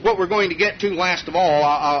that's what we're going to get to last of all.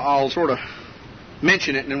 I'll sort of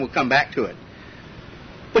mention it and then we'll come back to it.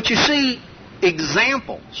 But you see,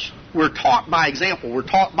 examples. We're taught by example. We're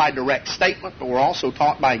taught by direct statement, but we're also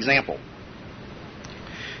taught by example.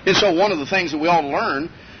 And so one of the things that we ought to learn,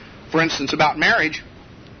 for instance, about marriage,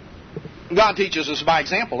 God teaches us by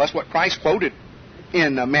example. That's what Christ quoted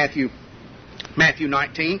in Matthew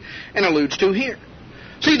 19 and alludes to here.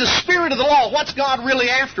 See, the spirit of the law, what's God really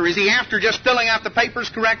after? Is He after just filling out the papers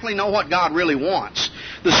correctly? No, what God really wants.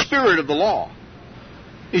 The spirit of the law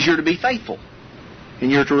is you're to be faithful,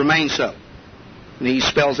 and you're to remain so. And He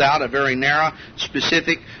spells out a very narrow,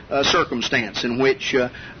 specific circumstance in which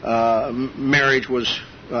marriage was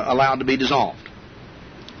allowed to be dissolved.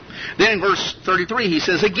 Then in verse 33 he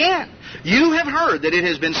says, again, you have heard that it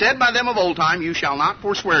has been said by them of old time, you shall not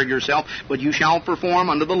forswear yourself, but you shall perform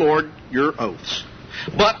unto the Lord your oaths.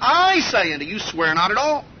 But I say unto you, swear not at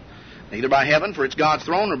all, neither by heaven, for it's God's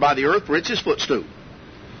throne, nor by the earth, for it's His footstool.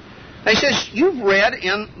 And he says, you've read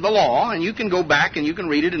in the law, and you can go back and you can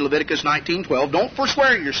read it in Leviticus 19:12, don't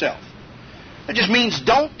forswear yourself. That just means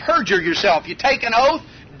don't perjure yourself. You take an oath,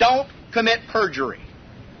 don't commit perjury.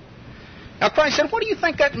 Now Christ said, what do you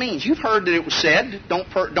think that means? You've heard that it was said, don't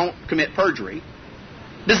commit perjury.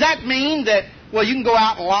 Does that mean that, you can go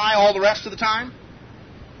out and lie all the rest of the time?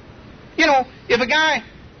 If a guy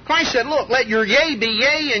Christ said, look, let your yea be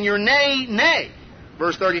yea and your nay, nay.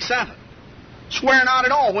 Verse 37. Swear not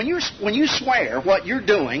at all. When you swear, what you're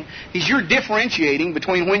doing is you're differentiating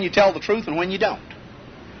between when you tell the truth and when you don't.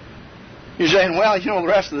 You're saying, well, the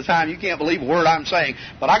rest of the time you can't believe a word I'm saying,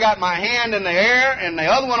 but I got my hand in the air and the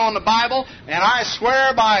other one on the Bible, and I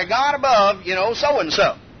swear by God above,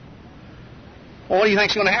 so-and-so. Well, what do you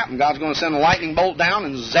think's going to happen? God's going to send a lightning bolt down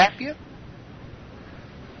and zap you?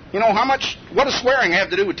 What does swearing have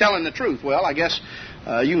to do with telling the truth? Well, I guess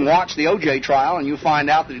you can watch the O.J. trial and you'll find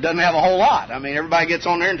out that it doesn't have a whole lot. I mean, everybody gets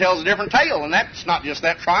on there and tells a different tale, and that's not just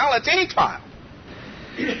that trial, that's any trial.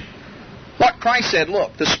 What Christ said,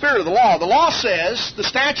 look, the spirit of the law says, the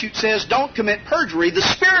statute says, don't commit perjury. The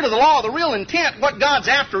spirit of the law, the real intent, what God's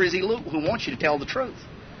after is He who wants you to tell the truth.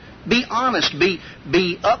 Be honest,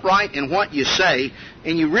 be upright in what you say,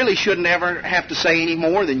 and you really shouldn't ever have to say any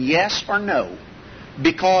more than yes or no,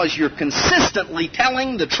 because you're consistently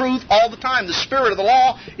telling the truth all the time. The spirit of the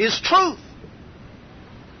law is truth.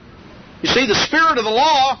 You see, the spirit of the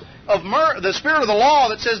law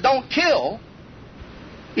that says don't kill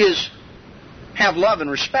is have love and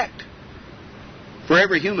respect for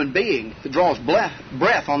every human being that draws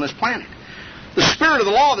breath on this planet. The spirit of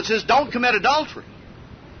the law that says don't commit adultery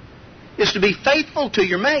is to be faithful to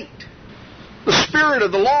your mate. The spirit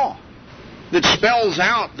of the law that spells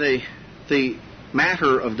out the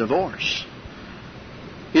matter of divorce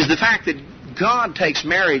is the fact that God takes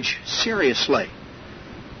marriage seriously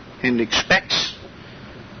and expects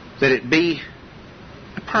that it be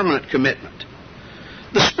a permanent commitment.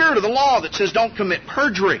 The spirit of the law that says don't commit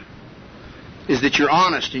perjury is that you're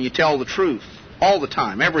honest and you tell the truth all the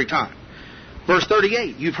time, every time. Verse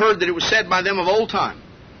 38, you've heard that it was said by them of old time.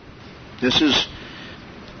 This is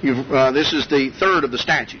the third of the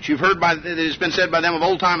statutes. You've heard that it has been said by them of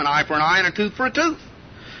old time, an eye for an eye and a tooth for a tooth.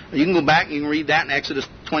 You can go back and you can read that in Exodus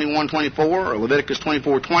 21:24 or Leviticus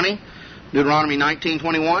 24:20, Deuteronomy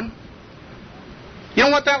 19:21. You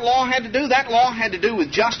know what that law had to do? That law had to do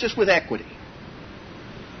with justice, with equity.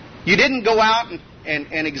 You didn't go out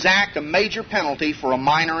and exact a major penalty for a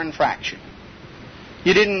minor infraction.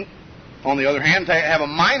 You didn't, on the other hand, have a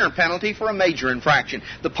minor penalty for a major infraction.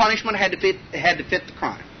 The punishment had to fit the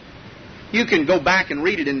crime. You can go back and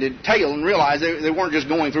read it in detail and realize they weren't just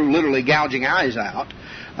going through literally gouging eyes out.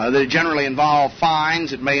 That it generally involved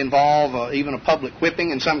fines. It may involve even a public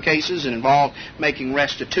whipping in some cases. It involved making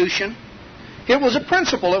restitution. It was a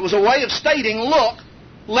principle. It was a way of stating, look,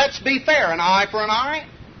 let's be fair. An eye for an eye,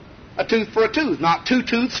 a tooth for a tooth. Not two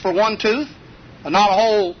tooths for one tooth. Not a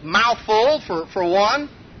whole mouthful for one.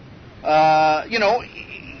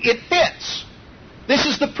 It fits. This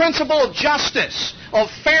is the principle of justice, of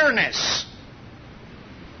fairness.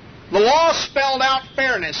 The law spelled out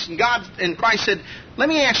fairness, and Christ said, let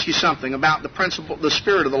me ask you something about the principle, the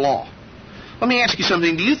spirit of the law. Let me ask you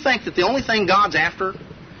something. Do you think that the only thing God's after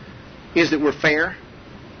is that we're fair?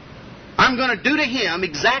 I'm going to do to him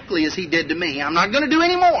exactly as he did to me. I'm not going to do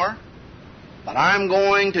any more, but I'm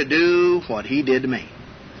going to do what he did to me.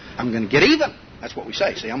 I'm going to get even. That's what we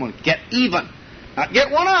say. See, I'm going to get even. Not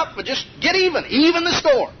get one up, but just get even. Even the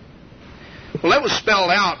score. Well, that was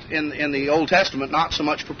spelled out in the Old Testament, not so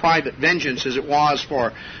much for private vengeance as it was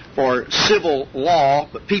for civil law,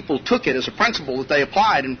 but people took it as a principle that they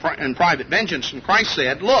applied in private vengeance. And Christ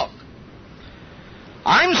said, look,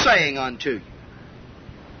 I'm saying unto you,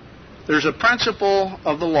 there's a principle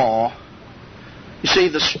of the law. You see,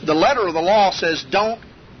 the letter of the law says don't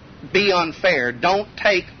be unfair. Don't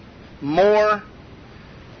take more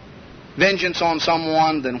vengeance on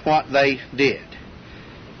someone than what they did.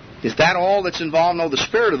 Is that all that's involved? No, the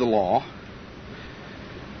spirit of the law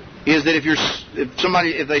is that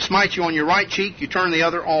if they smite you on your right cheek, you turn the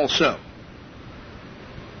other also.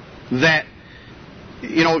 That,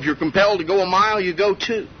 if you're compelled to go a mile, you go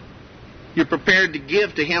 2. You're prepared to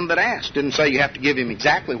give to him that asks. Didn't say you have to give him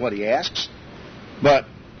exactly what he asks. But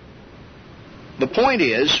the point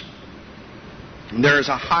is, there is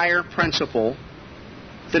a higher principle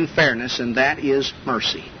than fairness, and that is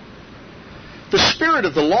mercy. The spirit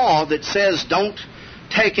of the law that says don't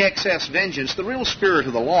take excess vengeance, the real spirit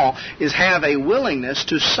of the law is have a willingness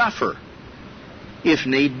to suffer if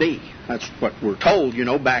need be. That's what we're told,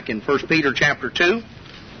 back in 1 Peter chapter 2.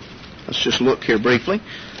 Let's just look here briefly.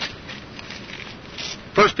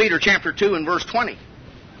 1 Peter chapter 2 and verse 20.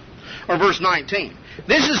 Or verse 19.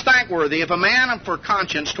 This is thankworthy if a man for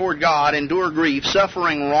conscience toward God endure grief,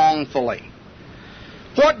 suffering wrongfully.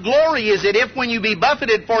 What glory is it if when you be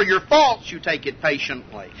buffeted for your faults you take it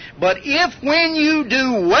patiently? But if when you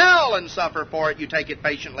do well and suffer for it you take it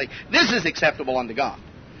patiently, this is acceptable unto God.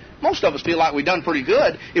 most of us feel like we've done pretty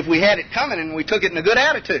good if we had it coming and we took it in a good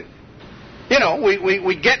attitude. You know,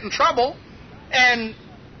 we get in trouble, and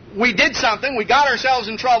we did something, we got ourselves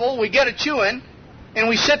in trouble, we get a chewing, and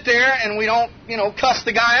we sit there and we don't, cuss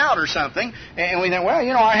the guy out or something, and we think, well,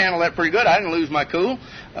 I handled that pretty good, I didn't lose my cool.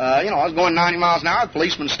 I was going 90 miles an hour, the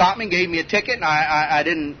policeman stopped me, gave me a ticket, and I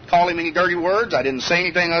didn't call him any dirty words, I didn't say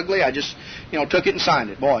anything ugly, I just, took it and signed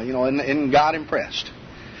it. Boy, and God impressed.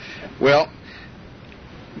 Well,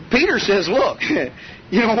 Peter says, look,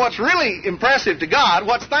 what's really impressive to God,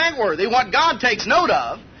 what's thankworthy, what God takes note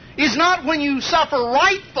of, is not when you suffer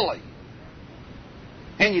rightfully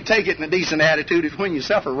and you take it in a decent attitude. It's when you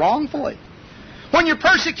suffer wrongfully. When you're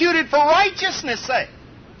persecuted for righteousness' sake.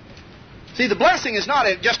 See, the blessing is not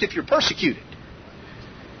just if you're persecuted.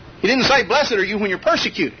 He didn't say, blessed are you when you're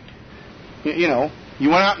persecuted. You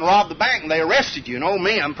went out and robbed the bank and they arrested you. And, oh,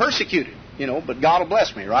 me, I'm persecuted. But God will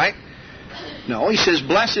bless me, right? No, he says,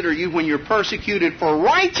 blessed are you when you're persecuted for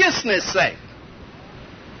righteousness' sake.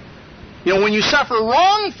 When you suffer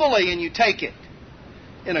wrongfully and you take it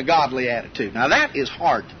in a godly attitude. Now, that is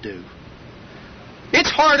hard to do.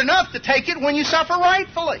 It's hard enough to take it when you suffer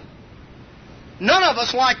rightfully. None of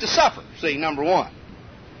us like to suffer, see, number one.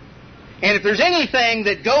 And if there's anything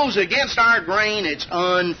that goes against our grain, it's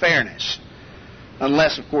unfairness.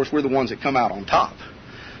 Unless, of course, we're the ones that come out on top.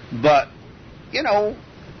 But,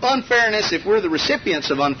 unfairness, if we're the recipients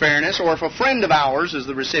of unfairness, or if a friend of ours is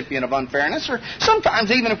the recipient of unfairness, or sometimes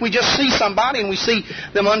even if we just see somebody and we see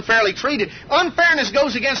them unfairly treated, unfairness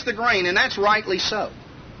goes against the grain, and that's rightly so.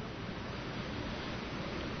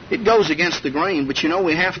 It goes against the grain, but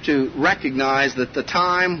we have to recognize that the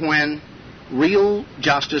time when real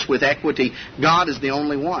justice with equity, God is the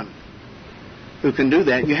only one who can do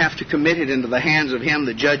that. You have to commit it into the hands of Him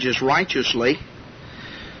that judges righteously.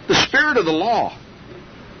 The spirit of the law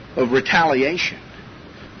of retaliation,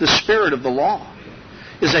 the spirit of the law,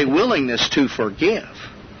 is a willingness to forgive,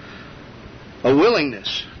 a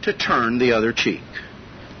willingness to turn the other cheek.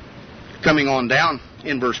 Coming on down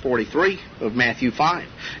in verse 43 of Matthew 5,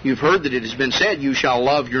 you've heard that it has been said, you shall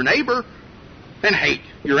love your neighbor and hate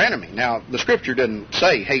your enemy. Now, the Scripture doesn't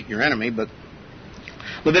say hate your enemy, but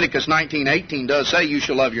Leviticus 19:18 does say you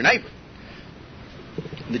shall love your neighbor.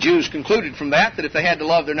 The Jews concluded from that if they had to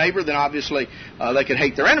love their neighbor, then obviously they could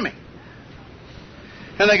hate their enemy.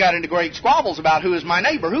 And they got into great squabbles about who is my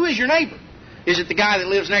neighbor. Who is your neighbor? Is it the guy that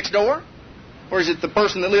lives next door? Or is it the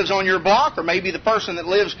person that lives on your block? Or maybe the person that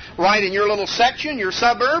lives right in your little section, your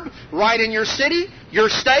suburb, right in your city, your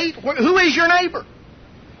state? Who is your neighbor?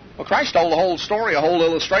 Well, Christ told a whole story, a whole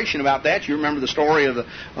illustration about that. You remember the story of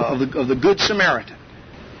the Good Samaritan.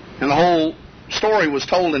 And the whole story was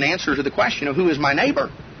told in answer to the question of who is my neighbor.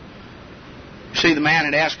 You see, the man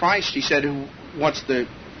had asked Christ, he said, what's the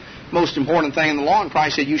most important thing in the law? And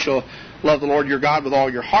Christ said, you shall love the Lord your God with all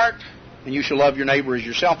your heart, and you shall love your neighbor as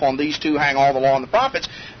yourself. On these two hang all the law and the prophets.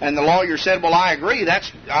 And the lawyer said, well, I agree.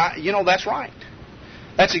 That's right.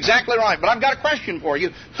 That's exactly right. But I've got a question for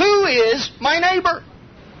you. Who is my neighbor?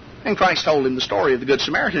 And Christ told him the story of the Good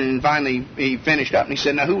Samaritan. And finally he finished up and he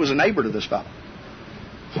said, now who was a neighbor to this fellow?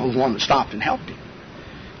 Well, the one that stopped and helped him.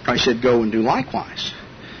 Christ said, go and do likewise.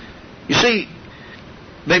 You see,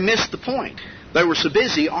 they missed the point. They were so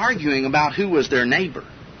busy arguing about who was their neighbor.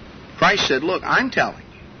 Christ said, look, I'm telling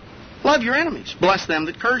you, love your enemies, bless them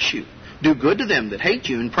that curse you, do good to them that hate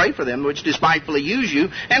you, and pray for them which despitefully use you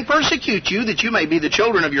and persecute you, that you may be the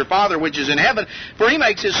children of your Father which is in heaven. For He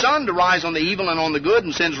makes His sun to rise on the evil and on the good,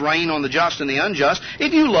 and sends rain on the just and the unjust.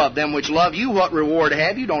 If you love them which love you, what reward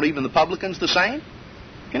have you? Don't even the publicans the same?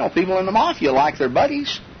 People in the mafia like their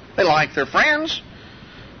buddies. They like their friends.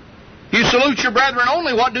 You salute your brethren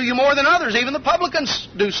only. What do you more than others? Even the publicans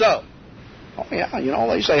do so. Oh, yeah,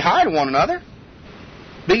 they say hi to one another.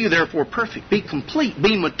 Be you therefore perfect. Be complete.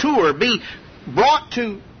 Be mature. Be brought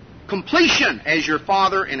to completion as your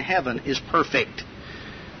Father in heaven is perfect.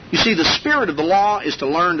 You see, the spirit of the law is to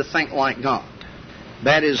learn to think like God.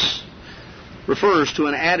 That refers to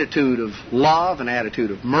an attitude of love, an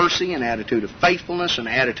attitude of mercy, an attitude of faithfulness, an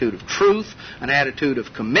attitude of truth, an attitude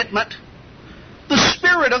of commitment. The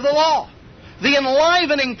spirit of the law, the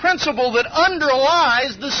enlivening principle that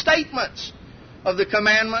underlies the statements of the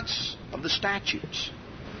commandments of the statutes.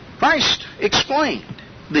 Christ explained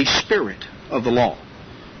the spirit of the law.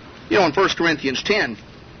 In 1 Corinthians 10,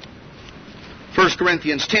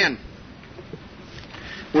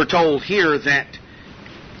 we're told here that,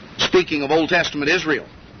 speaking of Old Testament Israel,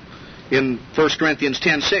 in 1 Corinthians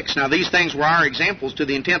 10:6, now these things were our examples to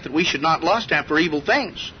the intent that we should not lust after evil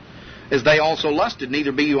things, as they also lusted.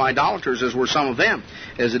 Neither be you idolaters, as were some of them.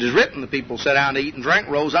 As it is written, the people sat down to eat and drink,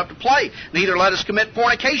 rose up to play. Neither let us commit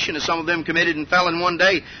fornication, as some of them committed and fell in one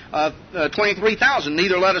day 23,000.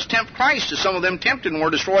 Neither let us tempt Christ, as some of them tempted and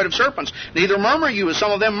were destroyed of serpents. Neither murmur you, as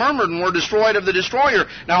some of them murmured and were destroyed of the destroyer.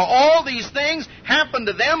 Now all these things happened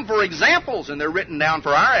to them for examples, and they're written down for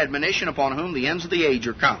our admonition, upon whom the ends of the age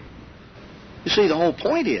are come. You see, the whole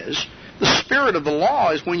point is, the spirit of the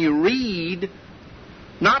law is when you read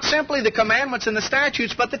not simply the commandments and the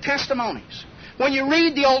statutes, but the testimonies. When you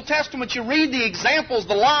read the Old Testament, you read the examples,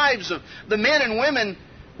 the lives of the men and women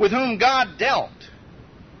with whom God dealt.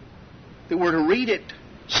 That we're to read it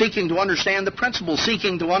seeking to understand the principles,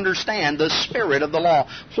 seeking to understand the spirit of the law.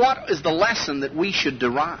 What is the lesson that we should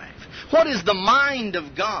derive? What is the mind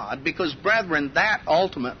of God? Because, brethren, that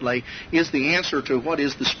ultimately is the answer to what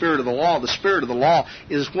is the spirit of the law. The spirit of the law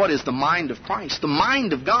is what is the mind of Christ. The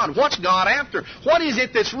mind of God. What's God after? What is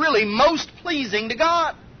it that's really most pleasing to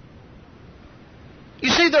God? You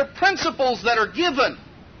see, there are principles that are given.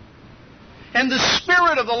 And the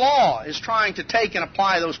spirit of the law is trying to take and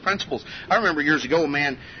apply those principles. I remember years ago,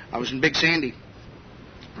 man, I was in Big Sandy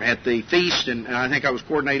at the feast, and I think I was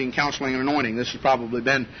coordinating counseling and anointing. This has probably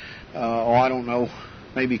been, I don't know,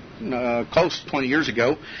 maybe close to 20 years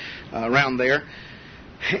ago, around there.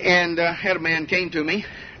 And had a man came to me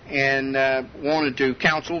and wanted to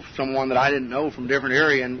counsel someone that I didn't know from a different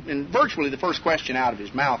area. And virtually the first question out of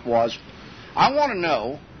his mouth was, I want to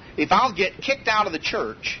know if I'll get kicked out of the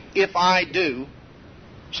church if I do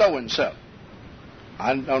so-and-so.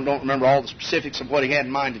 I don't remember all the specifics of what he had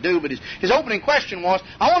in mind to do, but his opening question was,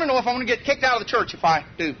 I want to know if I'm going to get kicked out of the church if I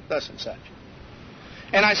do thus and such.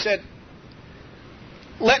 And I said,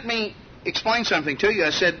 let me explain something to you. I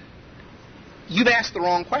said, you've asked the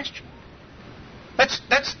wrong question.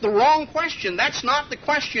 That's the wrong question. That's not the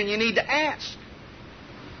question you need to ask.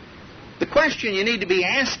 The question you need to be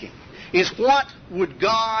asking is, what would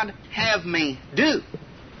God have me do?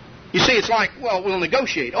 You see, it's like, well, we'll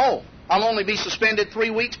negotiate. Oh, I'll only be suspended 3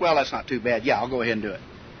 weeks? Well, that's not too bad. Yeah, I'll go ahead and do it.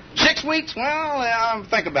 6 weeks? Well, I'll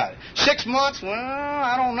think about it. 6 months? Well,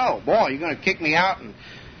 I don't know. Boy, you're going to kick me out and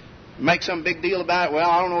make some big deal about it? Well,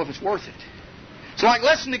 I don't know if it's worth it. It's like,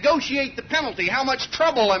 let's negotiate the penalty. How much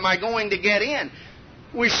trouble am I going to get in?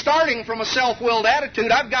 We're starting from a self-willed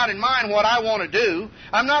attitude. I've got in mind what I want to do.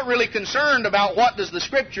 I'm not really concerned about what does the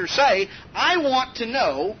Scripture say. I want to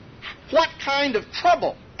know, what kind of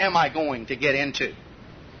trouble am I going to get into?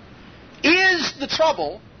 Is the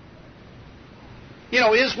trouble,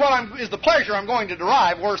 is the pleasure I'm going to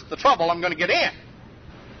derive worth the trouble I'm going to get in?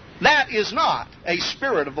 That is not a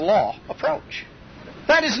spirit of the law approach.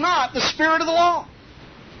 That is not the spirit of the law.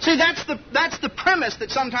 See, that's the premise that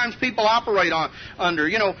sometimes people operate under.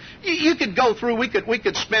 You could go through. We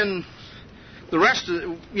could spend the rest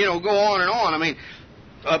of go on and on. I mean,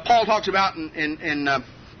 Paul talks about in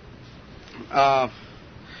 1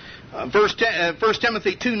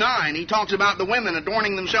 Timothy 2:9. He talks about the women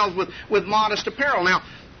adorning themselves with modest apparel. Now,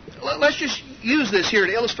 let's just use this here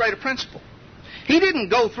to illustrate a principle. He didn't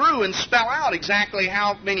go through and spell out exactly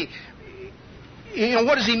how many.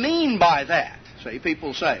 What does he mean by that? See,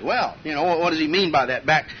 people say, well, what does he mean by that?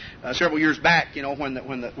 Back several years back, when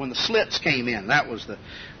the slits came in, that was the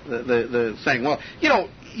thing. Well,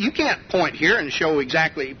 you can't point here and show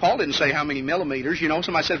exactly. Paul didn't say how many millimeters.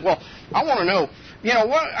 Somebody says, well, I want to know,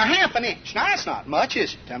 what, a half an inch. Now that's not much,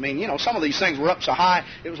 is it? I mean, some of these things were up so high,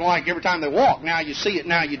 it was like every time they walk. Now you see it,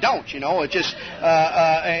 now you don't. It just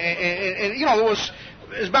it was.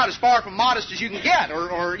 Is about as far from modest as you can get,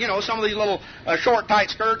 or some of these little short, tight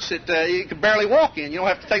skirts that you can barely walk in. You don't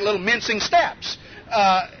have to take little mincing steps.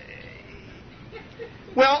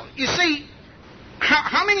 Well, you see,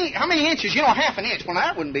 how many inches? Half an inch. Well,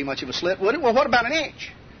 that wouldn't be much of a slit, would it? Well, what about an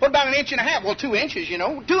inch? What about an inch and a half? Well, 2 inches. 2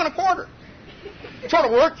 1/4. Sort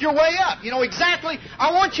of work your way up. Exactly.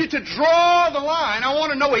 I want you to draw the line. I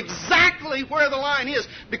want to know exactly where the line is,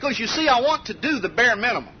 because you see, I want to do the bare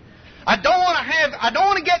minimum. I don't want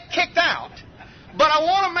to get kicked out, but I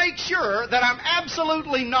want to make sure that I'm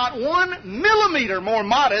absolutely not 1 millimeter more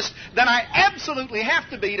modest than I absolutely have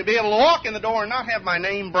to be able to walk in the door and not have my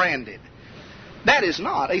name branded. That is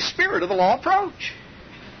not a spirit of the law approach.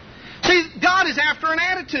 See, God is after an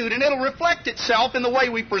attitude, and it'll reflect itself in the way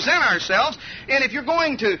we present ourselves. And if you're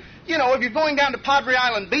going to, if you're going down to Padre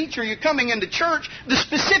Island Beach or you're coming into church, the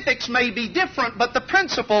specifics may be different, but the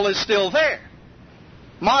principle is still there.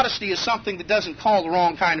 Modesty is something that doesn't call the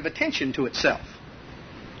wrong kind of attention to itself.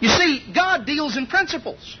 You see, God deals in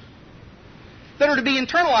principles that are to be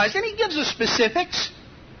internalized, and He gives us specifics.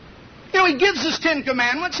 He gives us 10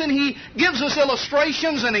 commandments, and He gives us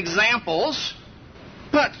illustrations and examples.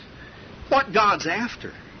 But what God's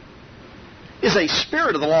after is a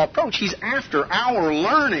spirit of the law approach. He's after our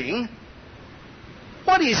learning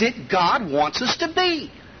what is it God wants us to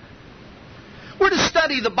be. We're to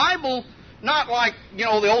study the Bible not like, the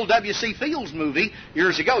old W.C. Fields movie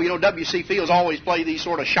years ago. W.C. Fields always played these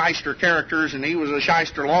sort of shyster characters, and he was a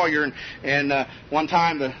shyster lawyer. And one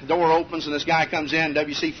time the door opens and this guy comes in,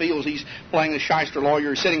 W.C. Fields, he's playing the shyster lawyer.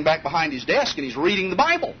 He's sitting back behind his desk and he's reading the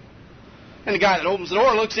Bible. And the guy that opens the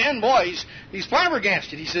door looks in, boy, he's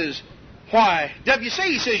flabbergasted. He says, "Why, W.C.,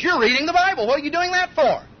 he says, you're reading the Bible. What are you doing that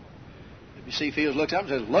for?" W.C. Fields looks up and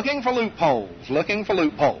says, "Looking for loopholes, looking for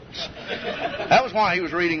loopholes." That was why he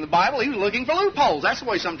was reading the Bible. He was looking for loopholes. That's the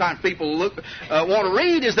way sometimes people want to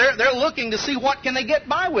read, is they're looking to see what can they get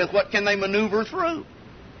by with, what can they maneuver through.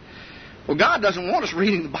 Well, God doesn't want us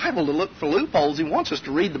reading the Bible to look for loopholes. He wants us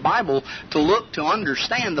to read the Bible to look to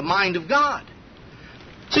understand the mind of God.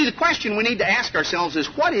 See, the question we need to ask ourselves is,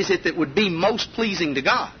 what is it that would be most pleasing to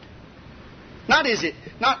God? Not,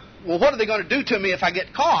 well, what are they going to do to me if I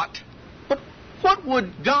get caught? But what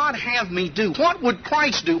would God have me do? What would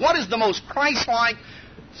Christ do? What is the most Christ-like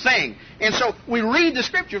thing? And so we read the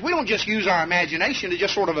Scriptures. We don't just use our imagination to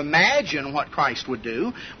just sort of imagine what Christ would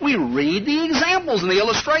do. We read the examples and the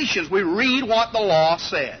illustrations. We read what the law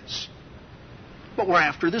says. But we're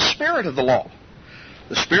after the spirit of the law.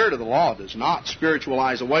 The spirit of the law does not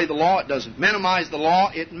spiritualize away the law. It doesn't minimize the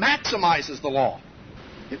law. It maximizes the law.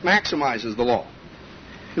 It maximizes the law.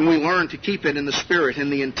 And we learn to keep it in the spirit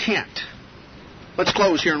and the intent. Let's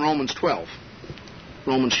close here in Romans 12.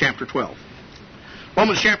 Romans chapter 12.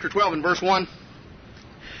 Romans chapter 12 and verse 1.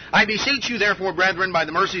 "I beseech you, therefore, brethren, by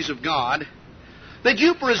the mercies of God, that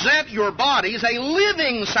you present your bodies a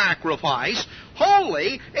living sacrifice,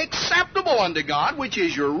 holy, acceptable unto God, which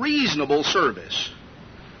is your reasonable service."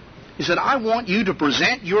 He said, I want you to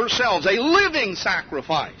present yourselves a living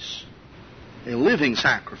sacrifice. A living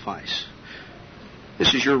sacrifice.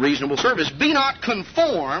 This is your reasonable service. Be not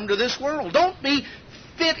conformed to this world. Don't fit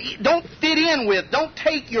in with, don't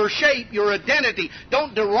take your shape, your identity.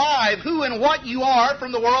 Don't derive who and what you are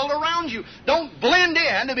from the world around you. Don't blend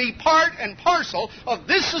in to be part and parcel of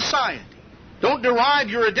this society. Don't derive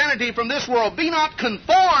your identity from this world. Be not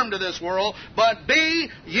conformed to this world, but be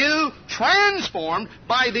you transformed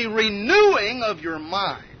by the renewing of your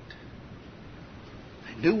mind.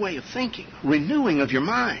 A new way of thinking, renewing of your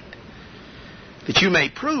mind. That you may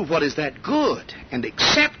prove what is that good and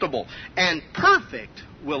acceptable and perfect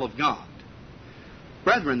will of God.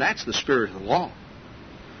 Brethren, that's the spirit of the law.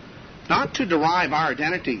 Not to derive our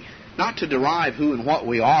identity, not to derive who and what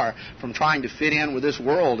we are from trying to fit in with this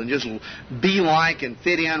world and just be like and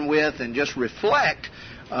fit in with and just reflect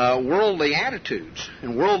worldly attitudes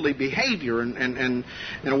and worldly behavior and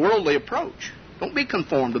a worldly approach. Don't be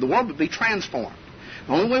conformed to the world, but be transformed.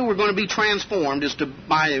 The only way we're going to be transformed is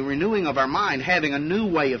by a renewing of our mind, having a new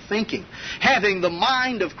way of thinking, having the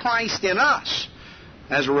mind of Christ in us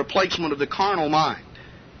as a replacement of the carnal mind.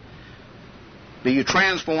 Be you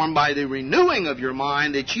transformed by the renewing of your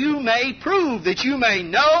mind, that you may prove, that you may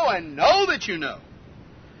know and know that you know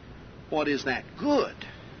what is that good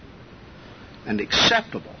and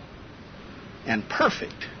acceptable and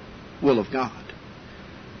perfect will of God.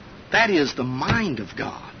 That is the mind of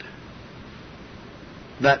God.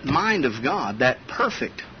 That mind of God, that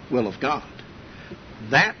perfect will of God.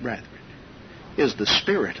 That, brethren, is the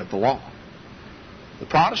spirit of the law. The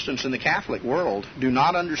Protestants in the Catholic world do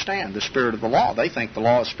not understand the spirit of the law. They think the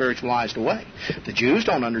law is spiritualized away. The Jews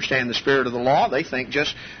don't understand the spirit of the law. They think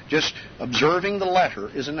just observing the letter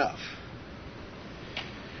is enough.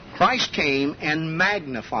 Christ came and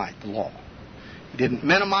magnified the law. He didn't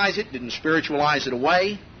minimize it, didn't spiritualize it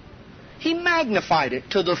away. He magnified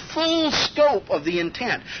it to the full scope of the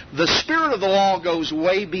intent. The spirit of the law goes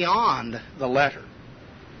way beyond the letter.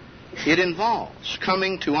 It involves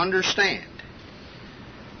coming to understand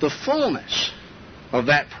the fullness of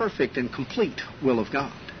that perfect and complete will of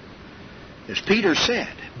God. As Peter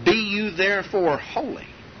said, be you therefore holy,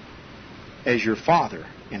 as your Father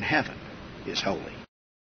in heaven is holy.